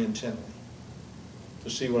me very intently to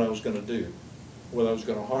see what I was going to do, whether I was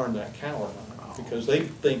going to harm that cow or not, because they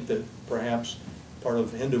think that perhaps part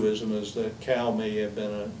of Hinduism is that cow may have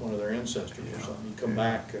been one of their ancestors or something. You come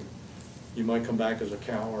back, and you might come back as a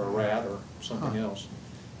cow or a rat or something else.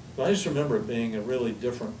 But I just remember it being a really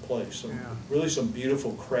different place. Really some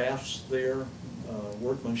beautiful crafts there.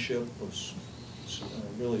 Workmanship was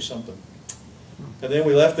really something. And then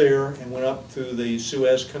we left there and went up through the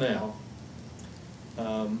Suez Canal.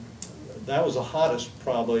 That was the hottest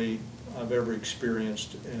probably I've ever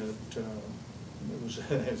experienced. It was,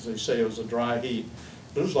 as they say, it was a dry heat.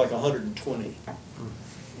 But it was like 120.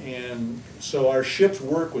 And so our ship's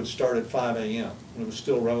work would start at 5 a.m. and it was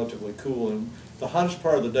still relatively cool. And the hottest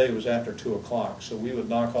part of the day was after 2 o'clock. So we would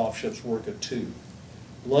knock off ship's work at 2.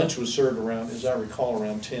 Lunch was served around, as I recall,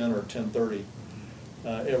 around 10 or 10:30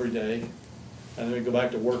 every day. And then we'd go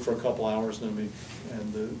back to work for a couple hours. And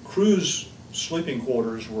the crew's sleeping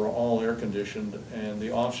quarters were all air conditioned, and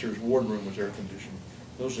the officer's wardroom was air conditioned.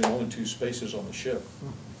 Those are the only 2 spaces on the ship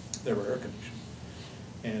that were air conditioned.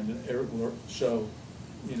 And so,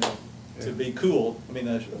 you know, to be cool, I mean,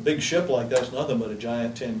 a big ship like that's nothing but a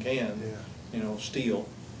giant tin can, you know, steel.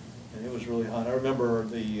 And it was really hot. I remember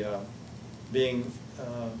being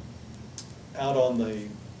out on the,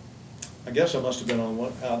 I guess I must have been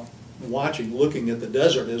out watching, looking at the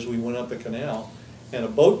desert as we went up the canal, and a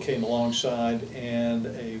boat came alongside, and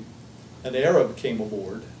an Arab came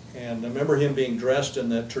aboard. And I remember him being dressed in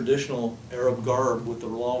that traditional Arab garb with the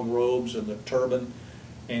long robes and the turban,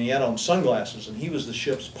 and he had on sunglasses, and he was the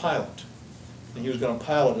ship's pilot. And he was going to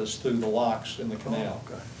pilot us through the locks in the canal.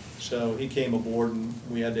 Oh, okay. So he came aboard, and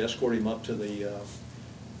we had to escort him up to the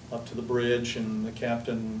bridge, and the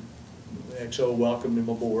captain, the XO, welcomed him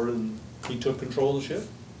aboard, and he took control of the ship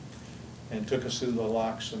and took us through the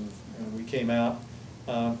locks, and we came out.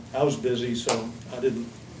 I was busy, so I didn't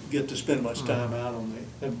get to spend much time out on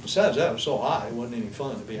the, and besides that, it was so hot, it wasn't any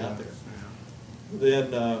fun to be out there.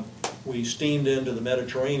 Then we steamed into the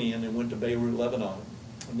Mediterranean and went to Beirut, Lebanon.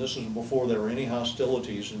 And this was before there were any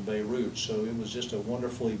hostilities in Beirut, so it was just a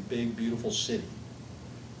wonderfully big, beautiful city.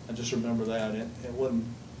 I just remember that. It wasn't,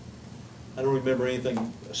 I don't remember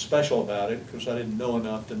anything special about it because I didn't know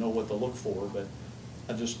enough to know what to look for, but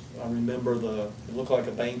I remember it looked like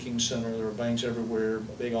a banking center. There were banks everywhere,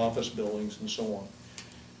 big office buildings and so on.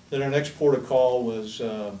 Then our next port of call was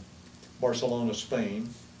Barcelona, Spain.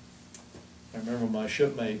 I remember my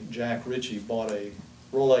shipmate, Jack Ritchie, bought a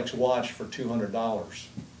Rolex watch for $200.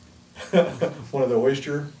 One of the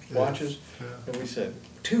oyster watches. And we said,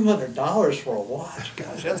 $200 for a watch?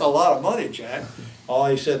 Gosh, that's a lot of money, Jack. Oh,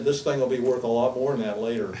 he said, this thing will be worth a lot more than that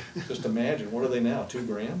later. Just imagine, what are they now, $2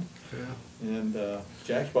 grand? And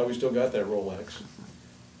Jack's probably still got that Rolex.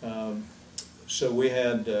 So we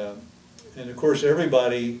had, and of course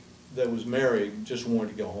everybody that was married just wanted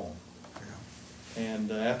to go home.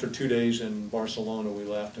 And after 2 days in Barcelona, we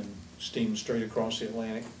left and steamed straight across the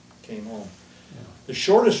Atlantic, came home. The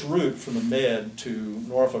shortest route from the Med to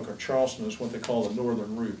Norfolk or Charleston is what they call the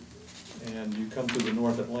northern route. And you come through the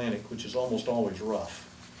North Atlantic, which is almost always rough.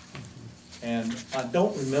 And I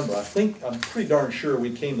don't remember, I'm pretty darn sure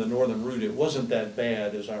we came the northern route. It wasn't that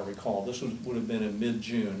bad as I recall. This would have been in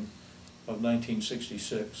mid-June of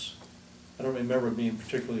 1966. I don't remember it being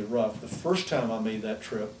particularly rough. The first time I made that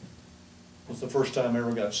trip was the first time I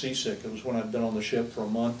ever got seasick. It was when I'd been on the ship for a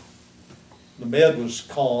month. The Med was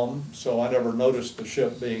calm, so I never noticed the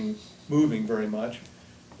ship moving very much.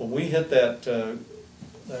 When we hit that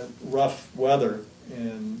rough weather,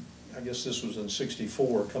 and I guess this was in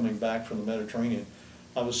 '64, coming back from the Mediterranean,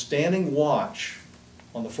 I was standing watch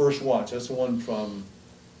on the first watch. That's the one from,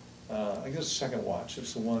 I guess the second watch.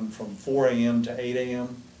 It's the one from 4 a.m. to 8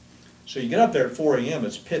 a.m. So you get up there at 4 a.m.,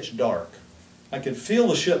 it's pitch dark. I could feel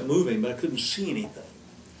the ship moving, but I couldn't see anything.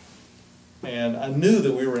 And I knew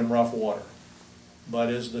that we were in rough water. But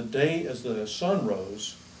as the sun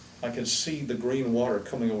rose, I could see the green water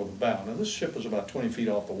coming over the bow. Now this ship was about 20 feet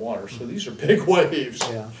off the water, so these are big waves.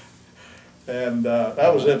 Yeah. And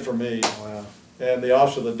that was it for me. Wow. And the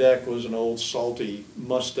officer of the deck was an old salty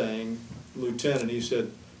Mustang lieutenant. He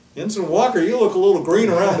said, "Ensign Walker, you look a little green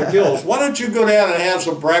around the gills. Why don't you go down and have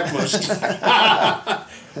some breakfast?"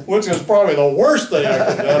 Which is probably the worst thing I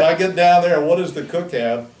could have done. I get down there, and what does the cook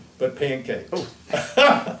have but pancakes? Oh.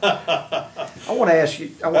 I want to ask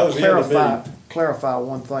you, I want to clarify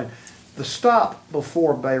one thing. The stop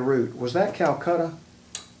before Beirut, was that Calcutta?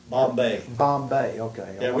 Bombay. Bombay,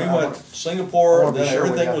 okay. Yeah, we went to Singapore, then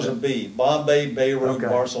everything was a B. Bombay, Beirut, okay.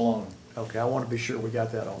 Barcelona. Okay, I want to be sure we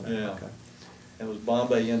got that on there. Yeah. Okay. It was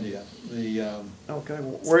Bombay, India. Okay,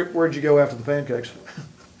 well, where'd you go after the pancakes?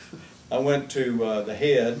 I went to the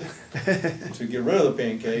Head to get rid of the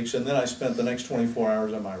pancakes, and then I spent the next 24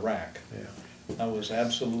 hours in my rack. Yeah. I was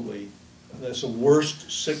absolutely That's the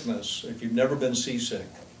worst sickness. If you've never been seasick,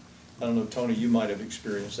 I don't know, Tony, you might have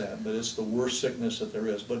experienced that, but it's the worst sickness that there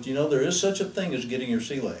is. But you know, there is such a thing as getting your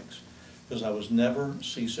sea legs, because I was never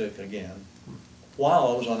seasick again while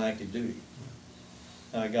I was on active duty.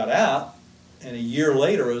 I got out, and a year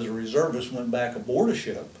later, as a reservist, went back aboard a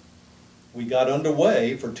ship. We got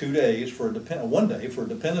underway for 2 days for one day for a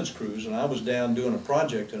dependence cruise, and I was down doing a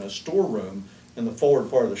project in a storeroom in the forward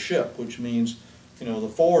part of the ship, which means, you know, the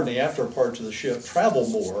forward and the after parts of the ship travel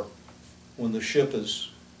more when the ship is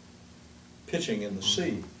pitching in the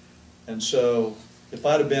sea. And so if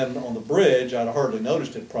I'd have been on the bridge, I'd have hardly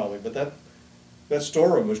noticed it probably, but that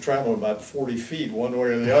storeroom was traveling about 40 feet one way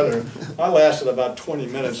or the other. I lasted about 20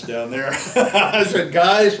 minutes down there. I said,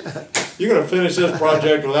 guys, you're going to finish this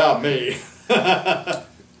project without me.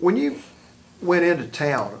 When you went into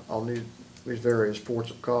town on these various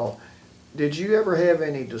ports of call, did you ever have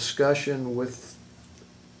any discussion with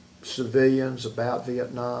civilians about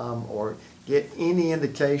Vietnam or get any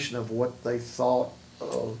indication of what they thought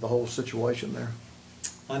of the whole situation there?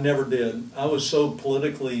 I never did. I was so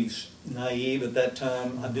politically naive at that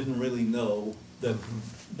time, I didn't really know that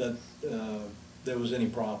there was any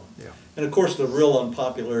problem. Yeah. And of course, the real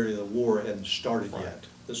unpopularity of the war hadn't started yet.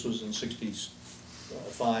 This was in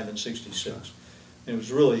 65 and 66. It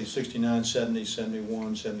was really 69, 70,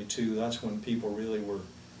 71, 72. That's when people really were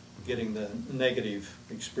getting the negative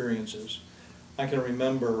experiences. I can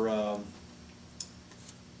remember,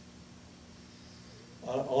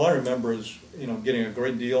 all I remember is, you know, getting a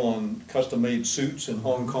great deal on custom-made suits in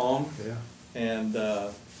Hong Kong. Yeah. And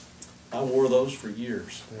I wore those for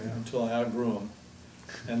years until I outgrew them.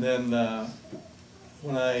 And then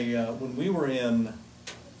when we were in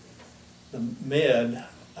the Med,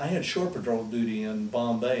 I had shore patrol duty in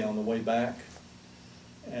Bombay on the way back,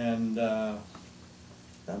 and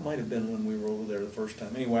that might have been when we were over there the first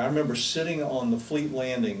time. Anyway, I remember sitting on the fleet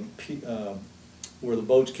landing where the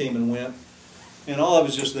boats came and went, and I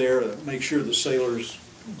was just there to make sure the sailors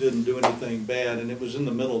didn't do anything bad, and it was in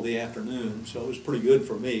the middle of the afternoon, so it was pretty good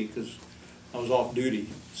for me because I was off duty,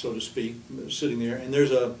 so to speak, sitting there, and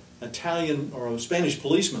there's a Italian or a Spanish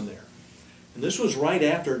policeman there. And this was right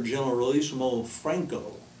after Generalissimo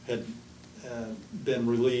Franco had been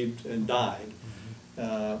relieved and died.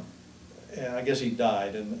 And I guess he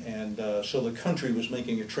died, and so the country was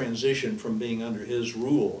making a transition from being under his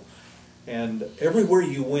rule. And everywhere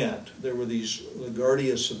you went, there were these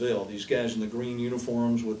Guardia Civil, these guys in the green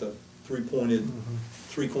uniforms with the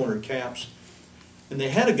three-cornered caps. And they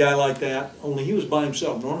had a guy like that, only he was by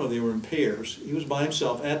himself. Normally they were in pairs. He was by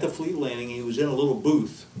himself at the fleet landing. He was in a little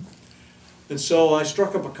booth. And so I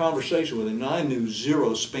struck up a conversation with him. Now, I knew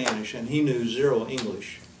zero Spanish, and he knew zero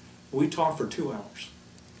English. We talked for 2 hours.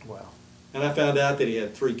 Wow. And I found out that he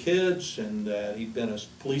had 3 kids, and that he'd been a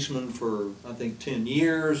policeman for, I think, 10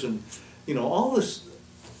 years, and, you know, all this.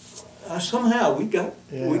 Somehow we got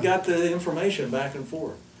the information back and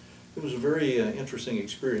forth. It was a very interesting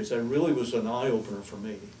experience. That really was an eye-opener for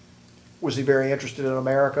me. Was he very interested in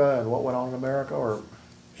America and what went on in America, or?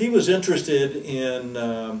 He was interested in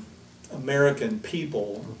American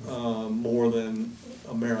people more than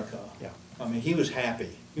America. Yeah. I mean, he was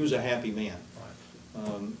happy. He was a happy man.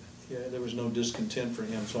 Right. Yeah, there was no discontent for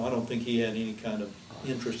him, so I don't think he had any kind of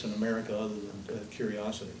interest in America other than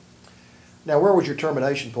curiosity. Now, where was your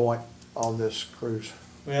termination point on this cruise?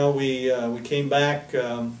 Well, we came back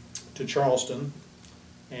to Charleston,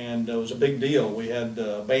 and it was a big deal. We had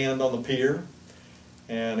a band on the pier,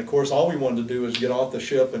 and of course all we wanted to do was get off the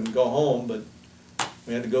ship and go home, but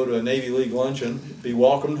we had to go to a Navy League luncheon, be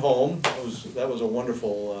welcomed home. That was a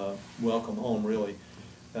wonderful welcome home, really.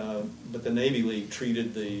 But the Navy League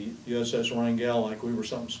treated the USS Wrangell like we were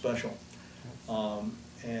something special.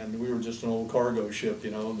 And we were just an old cargo ship,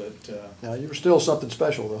 you know. But now, you were still something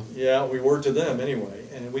special, though. Yeah, we were to them anyway.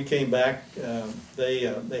 And we came back. They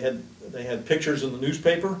had pictures in the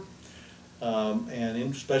newspaper,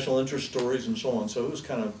 and special interest stories and so on. So it was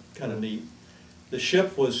kind of neat. The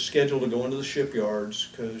ship was scheduled to go into the shipyards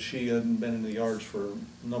because she hadn't been in the yards for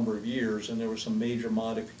a number of years, and there were some major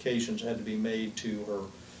modifications that had to be made to her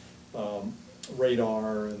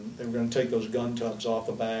radar, and they were going to take those gun tubs off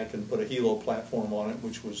the back and put a helo platform on it,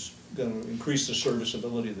 which was going to increase the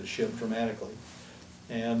serviceability of the ship dramatically.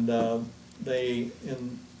 And on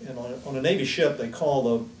a Navy ship, they call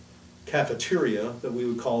the cafeteria, that we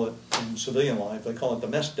would call it in civilian life, they call it the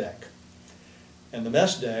mess deck. And the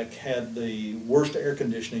mess deck had the worst air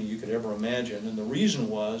conditioning you could ever imagine, and the reason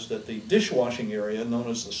was that the dishwashing area, known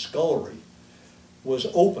as the scullery, was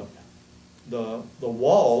open. The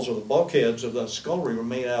walls or the bulkheads of the scullery were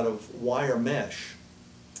made out of wire mesh.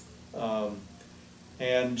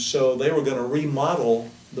 And so they were going to remodel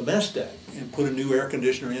the mess deck and put a new air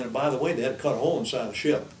conditioner in. And by the way, they had to cut a hole inside the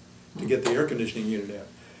ship to get the air conditioning unit in.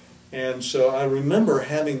 And so I remember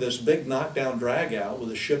having this big knockdown drag out with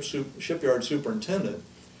the shipyard superintendent,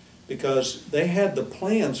 because they had the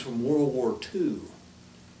plans from World War II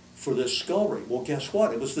for this scullery. Well, guess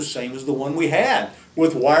what? It was the same as the one we had,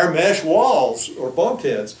 with wire mesh walls or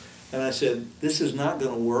bulkheads. And I said, this is not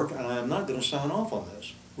going to work, and I'm not going to sign off on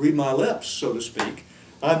this. Read my lips, so to speak.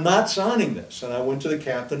 I'm not signing this. And I went to the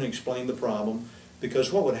captain and explained the problem,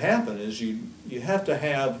 because what would happen is you have to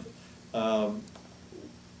have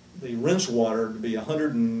the rinse water to be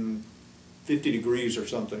 150 degrees or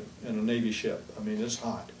something in a Navy ship. I mean, it's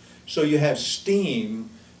hot. So you have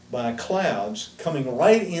steam by clouds coming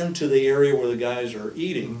right into the area where the guys are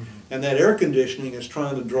eating, and that air conditioning is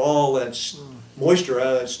trying to draw all that moisture out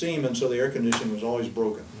of that steam, and so the air conditioning was always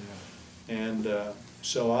broken. And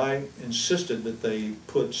so I insisted that they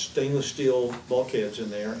put stainless steel bulkheads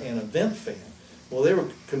in there and a vent fan. Well, they were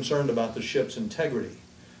concerned about the ship's integrity.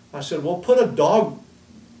 I said, well, put a dog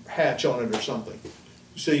hatch on it or something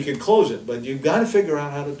so you can close it, but you've got to figure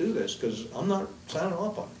out how to do this, because I'm not signing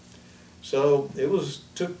off on it. So it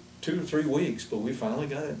took 2 or 3 weeks, but we finally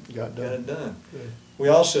got it done. We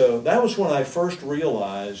also, that was when I first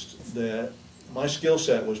realized that my skill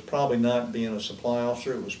set was probably not being a supply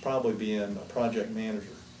officer, it was probably being a project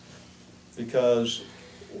manager. Because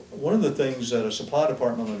one of the things that a supply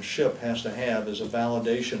department on a ship has to have is a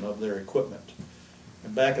validation of their equipment.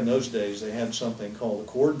 And back in those days, they had something called a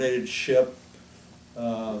coordinated ship,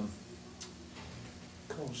 I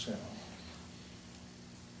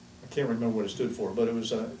can't remember what it stood for, but it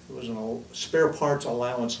was a spare parts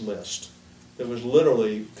allowance list. There was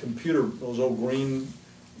literally those old green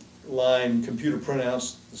line computer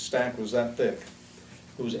printouts, the stack was that thick.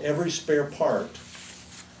 It was every spare part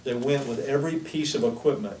that went with every piece of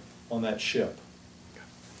equipment on that ship.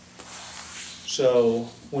 So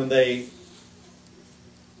when they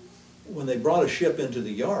brought a ship into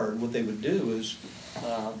the yard, what they would do is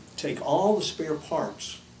take all the spare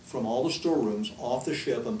parts from all the storerooms off the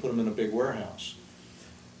ship and put them in a big warehouse.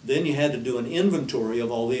 Then you had to do an inventory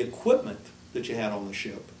of all the equipment that you had on the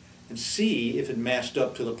ship and see if it matched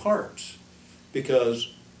up to the parts,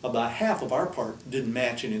 because about half of our parts didn't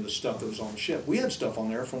match any of the stuff that was on the ship. We had stuff on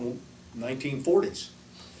there from 1940s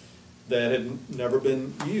that had never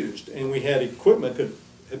been used, and we had equipment that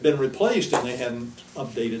had been replaced and they hadn't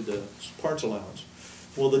updated the parts allowance.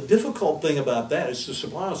 Well, the difficult thing about that is the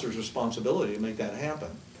supply officer's responsibility to make that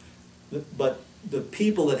happen. But the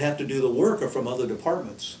people that have to do the work are from other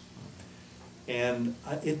departments. And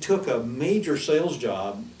it took a major sales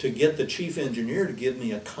job to get the chief engineer to give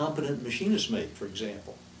me a competent machinist mate, for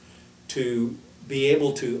example, to be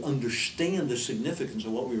able to understand the significance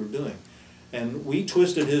of what we were doing. And we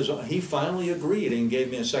twisted he finally agreed and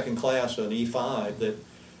gave me a second class, an E5, that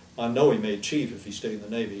I know he made chief if he stayed in the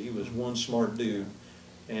Navy. He was one smart dude.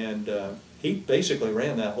 And he basically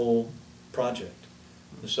ran that whole project,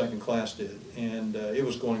 the second class did. And it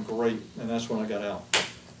was going great, and that's when I got out.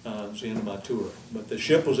 It was the end of my tour. But the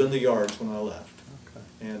ship was in the yards when I left. Okay.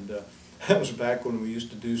 And that was back when we used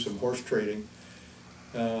to do some horse trading.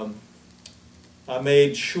 I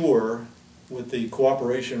made sure, with the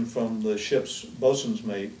cooperation from the ship's bosun's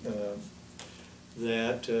mate,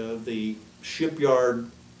 that the shipyard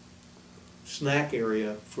snack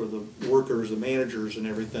area for the workers, the managers and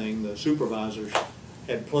everything, the supervisors,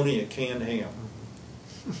 had plenty of canned ham.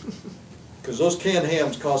 Because those canned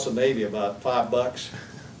hams cost the Navy about $5,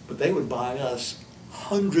 but they would buy us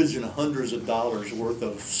hundreds and hundreds of dollars worth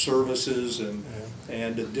of services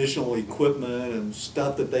and additional equipment and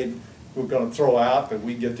stuff that they were going to throw out that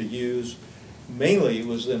we get to use. Mainly it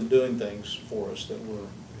was them doing things for us that were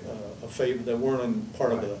a favor, that weren't in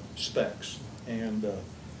part of the specs. And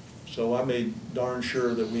so I made darn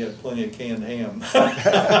sure that we had plenty of canned ham.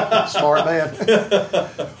 Smart man.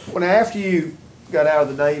 When after you got out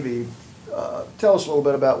of the Navy, tell us a little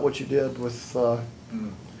bit about what you did with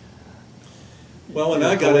well, when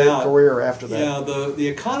I got out, career after that. Yeah, the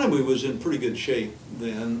economy was in pretty good shape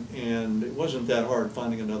then, and it wasn't that hard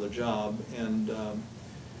finding another job. And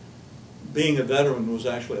being a veteran was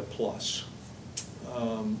actually a plus.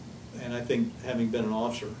 And I think having been an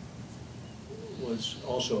officer was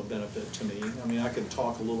also a benefit to me. I mean, I could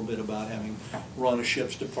talk a little bit about having run a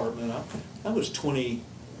ship's department. I was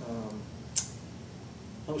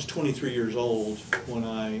 23 years old when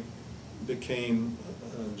I became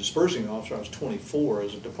a dispersing officer. I was 24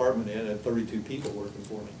 as a department head. I had 32 people working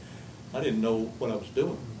for me. I didn't know what I was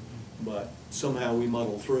doing, but somehow we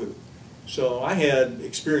muddled through. So I had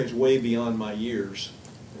experience way beyond my years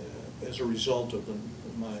as a result of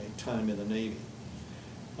my time in the Navy.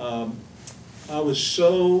 I was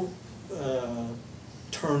so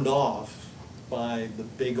turned off by the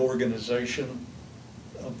big organization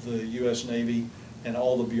of the U.S. Navy and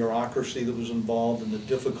all the bureaucracy that was involved and the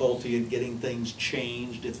difficulty in getting things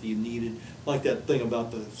changed if you needed, like that thing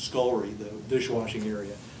about the scullery, the dishwashing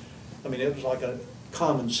area. I mean, it was like a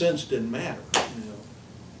common sense didn't matter, you know.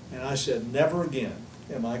 And I said, never again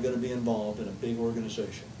am I going to be involved in a big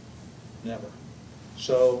organization. Never.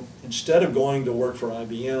 So instead of going to work for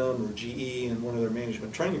IBM or GE in one of their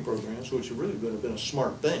management training programs, which really would have been a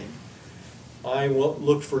smart thing, I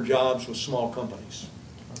looked for jobs with small companies.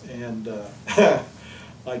 And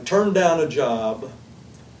I turned down a job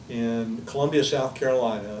in Columbia, South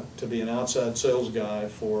Carolina to be an outside sales guy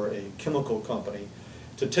for a chemical company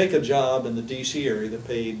to take a job in the DC area that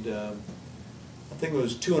paid, I think it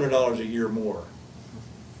was $200 a year more.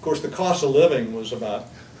 Of course, the cost of living was about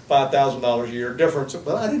 $5,000 a year difference,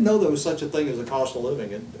 but I didn't know there was such a thing as a cost of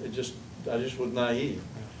living. I just was naive.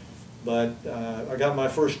 But I got my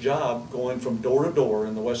first job going from door to door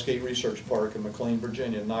in the Westgate Research Park in McLean,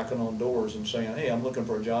 Virginia, knocking on doors and saying, hey, I'm looking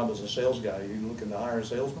for a job as a sales guy. Are you looking to hire a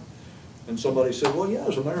salesman? And somebody said, well, yeah,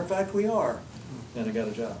 as a matter of fact, we are. And I got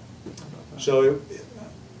a job. So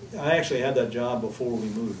I actually had that job before we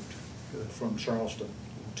moved from Charleston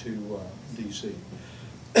to D.C.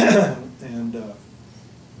 And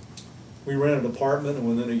we rented an apartment, and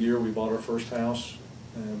within a year we bought our first house.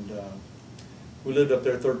 And we lived up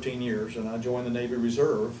there 13 years, and I joined the Navy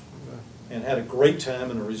Reserve and had a great time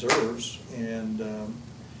in the reserves, and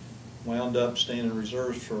wound up staying in the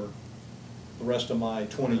reserves for the rest of my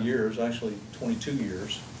 20 years, actually 22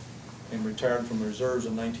 years, and retired from the reserves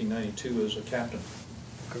in 1992 as a captain.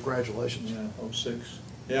 Congratulations. Yeah, 06.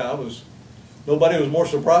 Yeah, nobody was more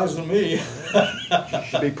surprised than me. You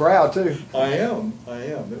should be proud too. I am.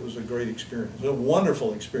 It was a great experience, a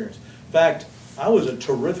wonderful experience. In fact, I was a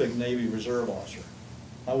terrific Navy Reserve officer.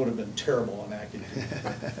 I would have been terrible on active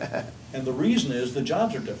duty. And the reason is the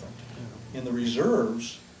jobs are different. In the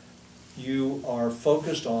reserves, you are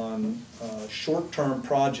focused on short-term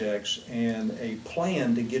projects and a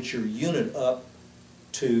plan to get your unit up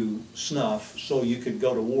to snuff so you could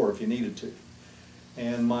go to war if you needed to.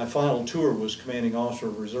 And my final tour was commanding officer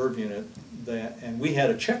of reserve unit, and we had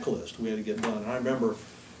a checklist we had to get done. And I remember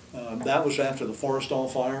that was after the Forrestal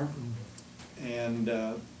fire. And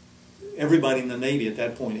everybody in the Navy at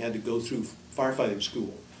that point had to go through firefighting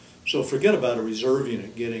school. So forget about a reserve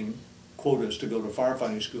unit getting quotas to go to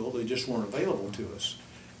firefighting school. They just weren't available to us.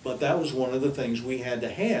 But that was one of the things we had to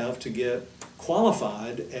have to get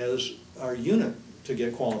qualified as our unit to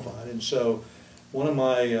get qualified. And so one of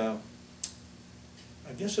my,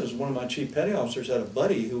 I guess it was one of my chief petty officers had a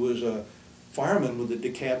buddy who was a fireman with the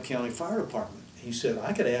DeKalb County Fire Department. He said,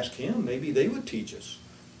 I could ask him, maybe they would teach us.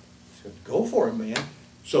 Said, go for it, man.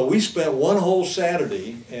 So we spent one whole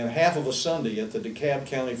Saturday and half of a Sunday at the DeKalb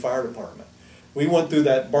County Fire Department. We went through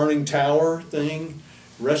that burning tower thing,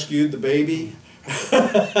 rescued the baby,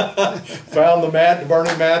 found the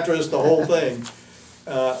burning mattress, the whole thing.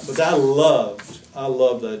 But I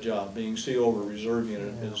loved that job. Being CO over reserve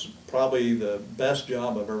unit is probably the best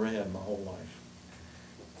job I've ever had in my whole life.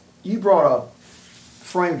 You brought a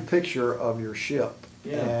framed picture of your ship,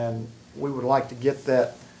 Yeah. and we would like to get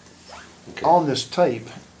that on this tape,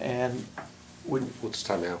 and Let's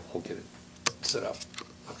time out. We'll get it set up.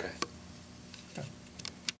 Okay.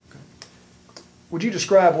 Would you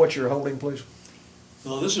describe what you're holding, please?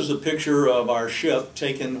 Well, this is a picture of our ship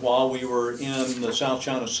taken while we were in the South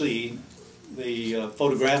China Sea. The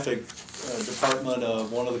photographic department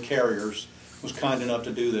of one of the carriers was kind enough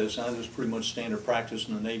to do this. And it was pretty much standard practice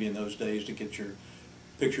in the Navy in those days to get your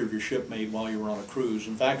picture of your ship made while you were on a cruise.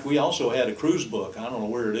 In fact, we also had a cruise book. I don't know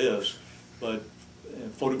where it is, but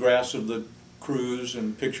photographs of the cruise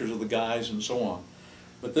and pictures of the guys and so on.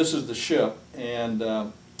 But this is the ship, and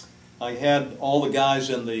I had all the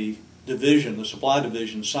guys in the division, the supply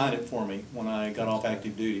division, sign it for me when I got off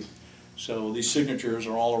active duty. So these signatures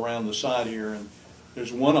are all around the side here, and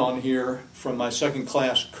there's one on here from my second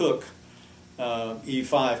class cook,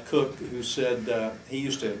 E5 cook, who said he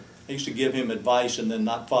used to give him advice and then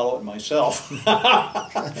not follow it myself.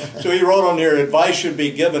 So he wrote on there, advice should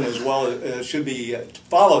be given as well as should be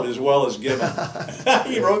followed as well as given.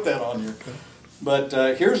 He wrote that on here.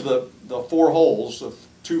 But here's the 4 holes,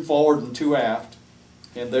 2 forward and 2 aft,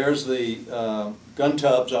 and there's the gun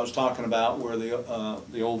tubs I was talking about where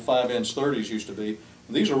the old 5-inch 30s used to be.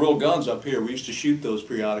 And these are real guns up here. We used to shoot those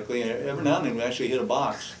periodically, and every now and then we actually hit a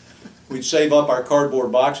box. We'd save up our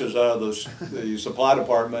cardboard boxes out of the supply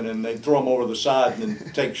department, and they'd throw them over the side and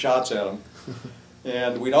then take shots at them.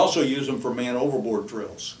 And we'd also use them for man overboard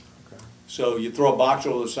drills. Okay. So you throw a box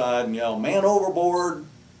over the side and yell, "Man overboard,"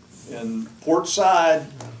 and port side,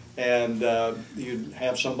 and you'd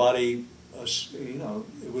have somebody, you know,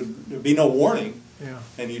 there'd be no warning, Yeah.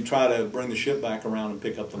 and you'd try to bring the ship back around and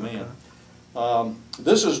pick up the man.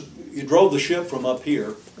 You drove the ship from up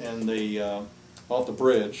here and off the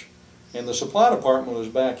bridge, and the supply department was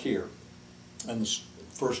back here on the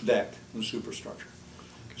first deck in the superstructure.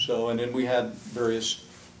 So, and then we had various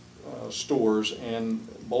stores, and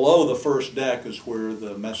below the first deck is where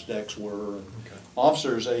the mess decks were, and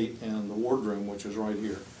officers ate in the wardroom, which is right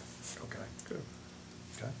here. Okay, good.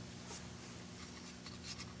 Okay.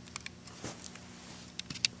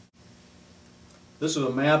 This is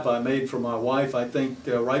a map I made for my wife, I think,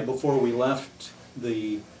 right before we left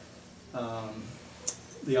the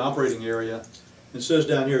operating area. It says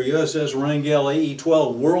down here, USS Wrangell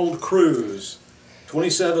AE-12 World Cruise,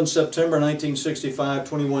 27 September 1965,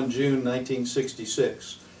 21 June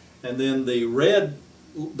 1966. And then the red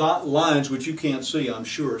dot lines, which you can't see, I'm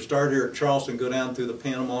sure, start here at Charleston, go down through the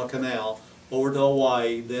Panama Canal, over to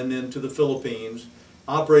Hawaii, then into the Philippines,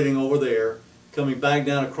 operating over there, coming back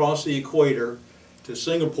down across the equator to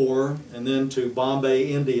Singapore, and then to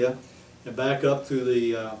Bombay, India, and back up through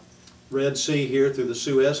the Red Sea here through the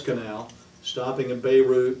Suez Canal, stopping in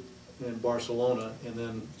Beirut and Barcelona, and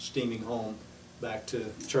then steaming home back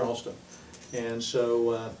to Charleston. And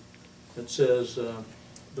so it says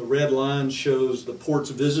the red line shows the ports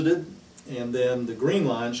visited, and then the green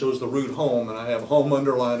line shows the route home, and I have home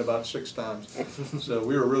underlined about 6 times. So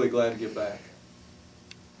we were really glad to get back.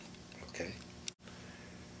 Okay.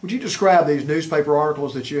 Would you describe these newspaper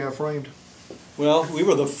articles that you have framed? Well, we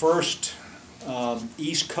were the first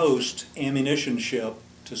East Coast ammunition ship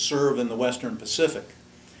to serve in the Western Pacific.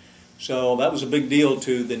 So that was a big deal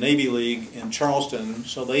to the Navy League in Charleston,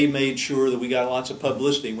 so they made sure that we got lots of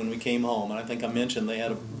publicity when we came home. And I think I mentioned they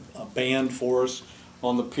had a band for us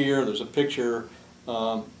on the pier. There's a picture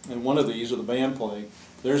in one of these of the band playing.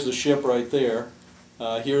 There's the ship right there.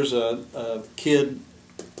 Here's a kid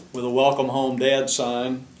with a Welcome Home Dad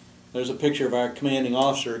sign. There's a picture of our commanding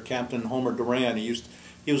officer, Captain Homer Duran. He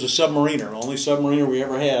was a submariner, only submariner we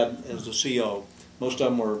ever had as the CO. Most of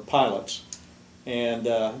them were pilots. And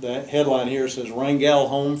the headline here says, "Wrangell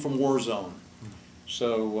home from war zone."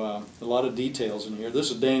 So a lot of details in here. This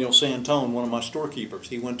is Daniel Santone, one of my storekeepers.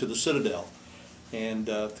 He went to the Citadel, and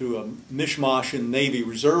through a mishmash in Navy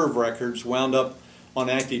Reserve records, wound up on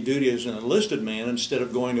active duty as an enlisted man instead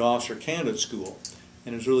of going to officer candidate school.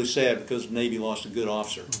 And it was really sad because the Navy lost a good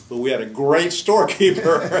officer. But we had a great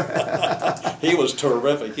storekeeper. He was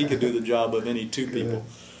terrific. He could do the job of any 2 people.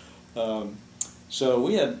 So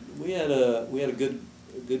we had a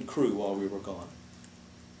good crew while we were gone.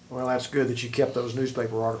 Well, that's good that you kept those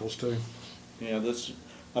newspaper articles too. Yeah,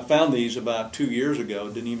 I found these about 2 years ago.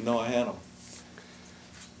 Didn't even know I had them.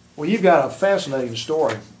 Well, you've got a fascinating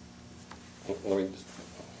story. Let me just,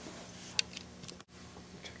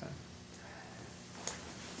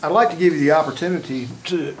 I'd like to give you the opportunity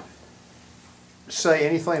to say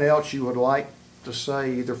anything else you would like to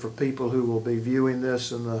say, either for people who will be viewing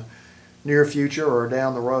this in the near future or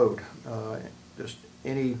down the road. Just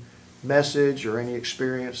any message or any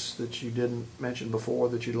experience that you didn't mention before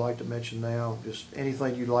that you'd like to mention now. Just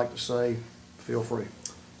anything you'd like to say, feel free.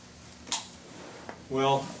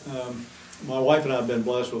 Well, my wife and I have been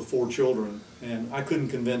blessed with 4 children, and I couldn't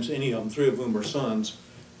convince any of them, 3 of whom are sons,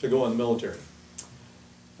 to go in the military.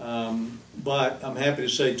 But I'm happy to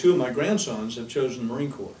say 2 of my grandsons have chosen the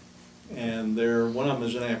Marine Corps, and one of them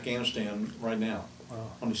is in Afghanistan right now.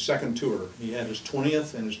 Wow. On his 2nd tour. He had his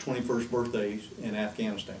 20th and his 21st birthday in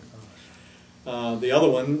Afghanistan. The other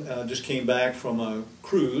one just came back from a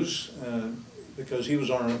cruise because he was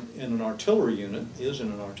in an artillery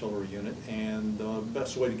unit, and the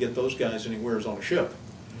best way to get those guys anywhere is on a ship.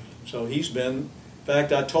 So he's been, in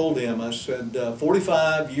fact, I told him, I said,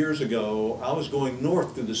 45 years ago, I was going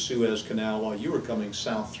north through the Suez Canal while you were coming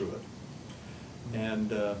south through it.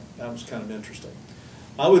 And that was kind of interesting.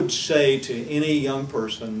 I would say to any young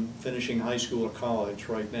person finishing high school or college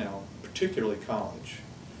right now, particularly college,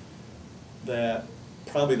 that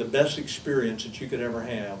probably the best experience that you could ever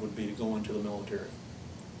have would be to go into the military.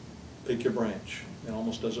 Pick your branch. It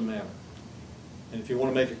almost doesn't matter. And if you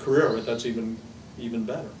want to make a career of it, that's even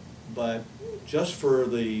better. But just for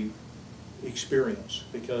the experience,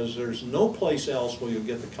 because there's no place else where you'll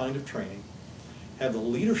get the kind of training, have the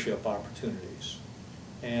leadership opportunities,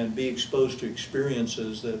 and be exposed to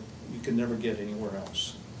experiences that you can never get anywhere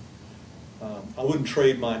else. I wouldn't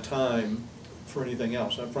trade my time for anything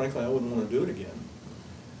else. Frankly, I wouldn't want to do it again.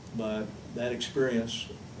 But that experience,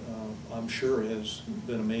 I'm sure has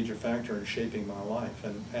been a major factor in shaping my life.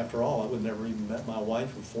 And after all, I would never even met my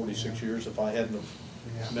wife for 46 years if I hadn't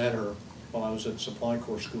have met her while I was at Supply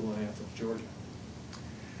Corps School in Athens, Georgia.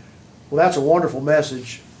 Well, that's a wonderful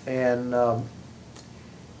message, and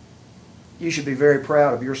you should be very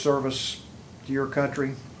proud of your service to your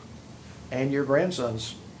country and your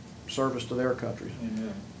grandson's service to their country.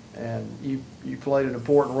 Amen. And you played an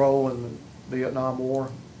important role in the Vietnam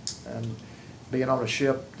War, and being on a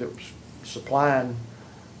ship that was supplying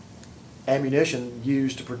ammunition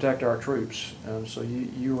used to protect our troops. And so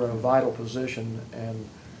you were in a vital position, and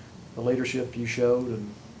the leadership you showed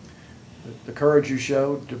and the courage you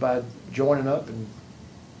showed by joining up and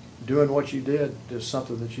doing what you did is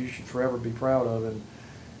something that you should forever be proud of. And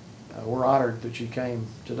we're honored that you came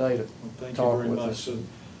today to Thank talk you very with much. us.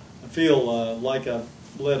 I feel like I've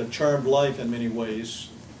led a charmed life in many ways,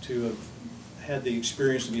 to have had the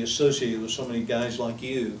experience to be associated with so many guys like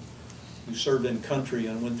you who served in country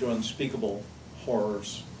and went through unspeakable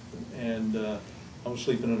horrors. And I was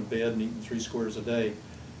sleeping in a bed and eating 3 squares a day.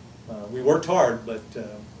 We worked hard, but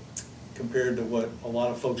compared to what a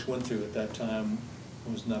lot of folks went through at that time,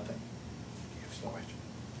 it was nothing. So,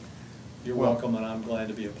 you're welcome, and I'm glad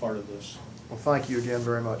to be a part of this. Well, thank you again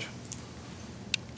very much.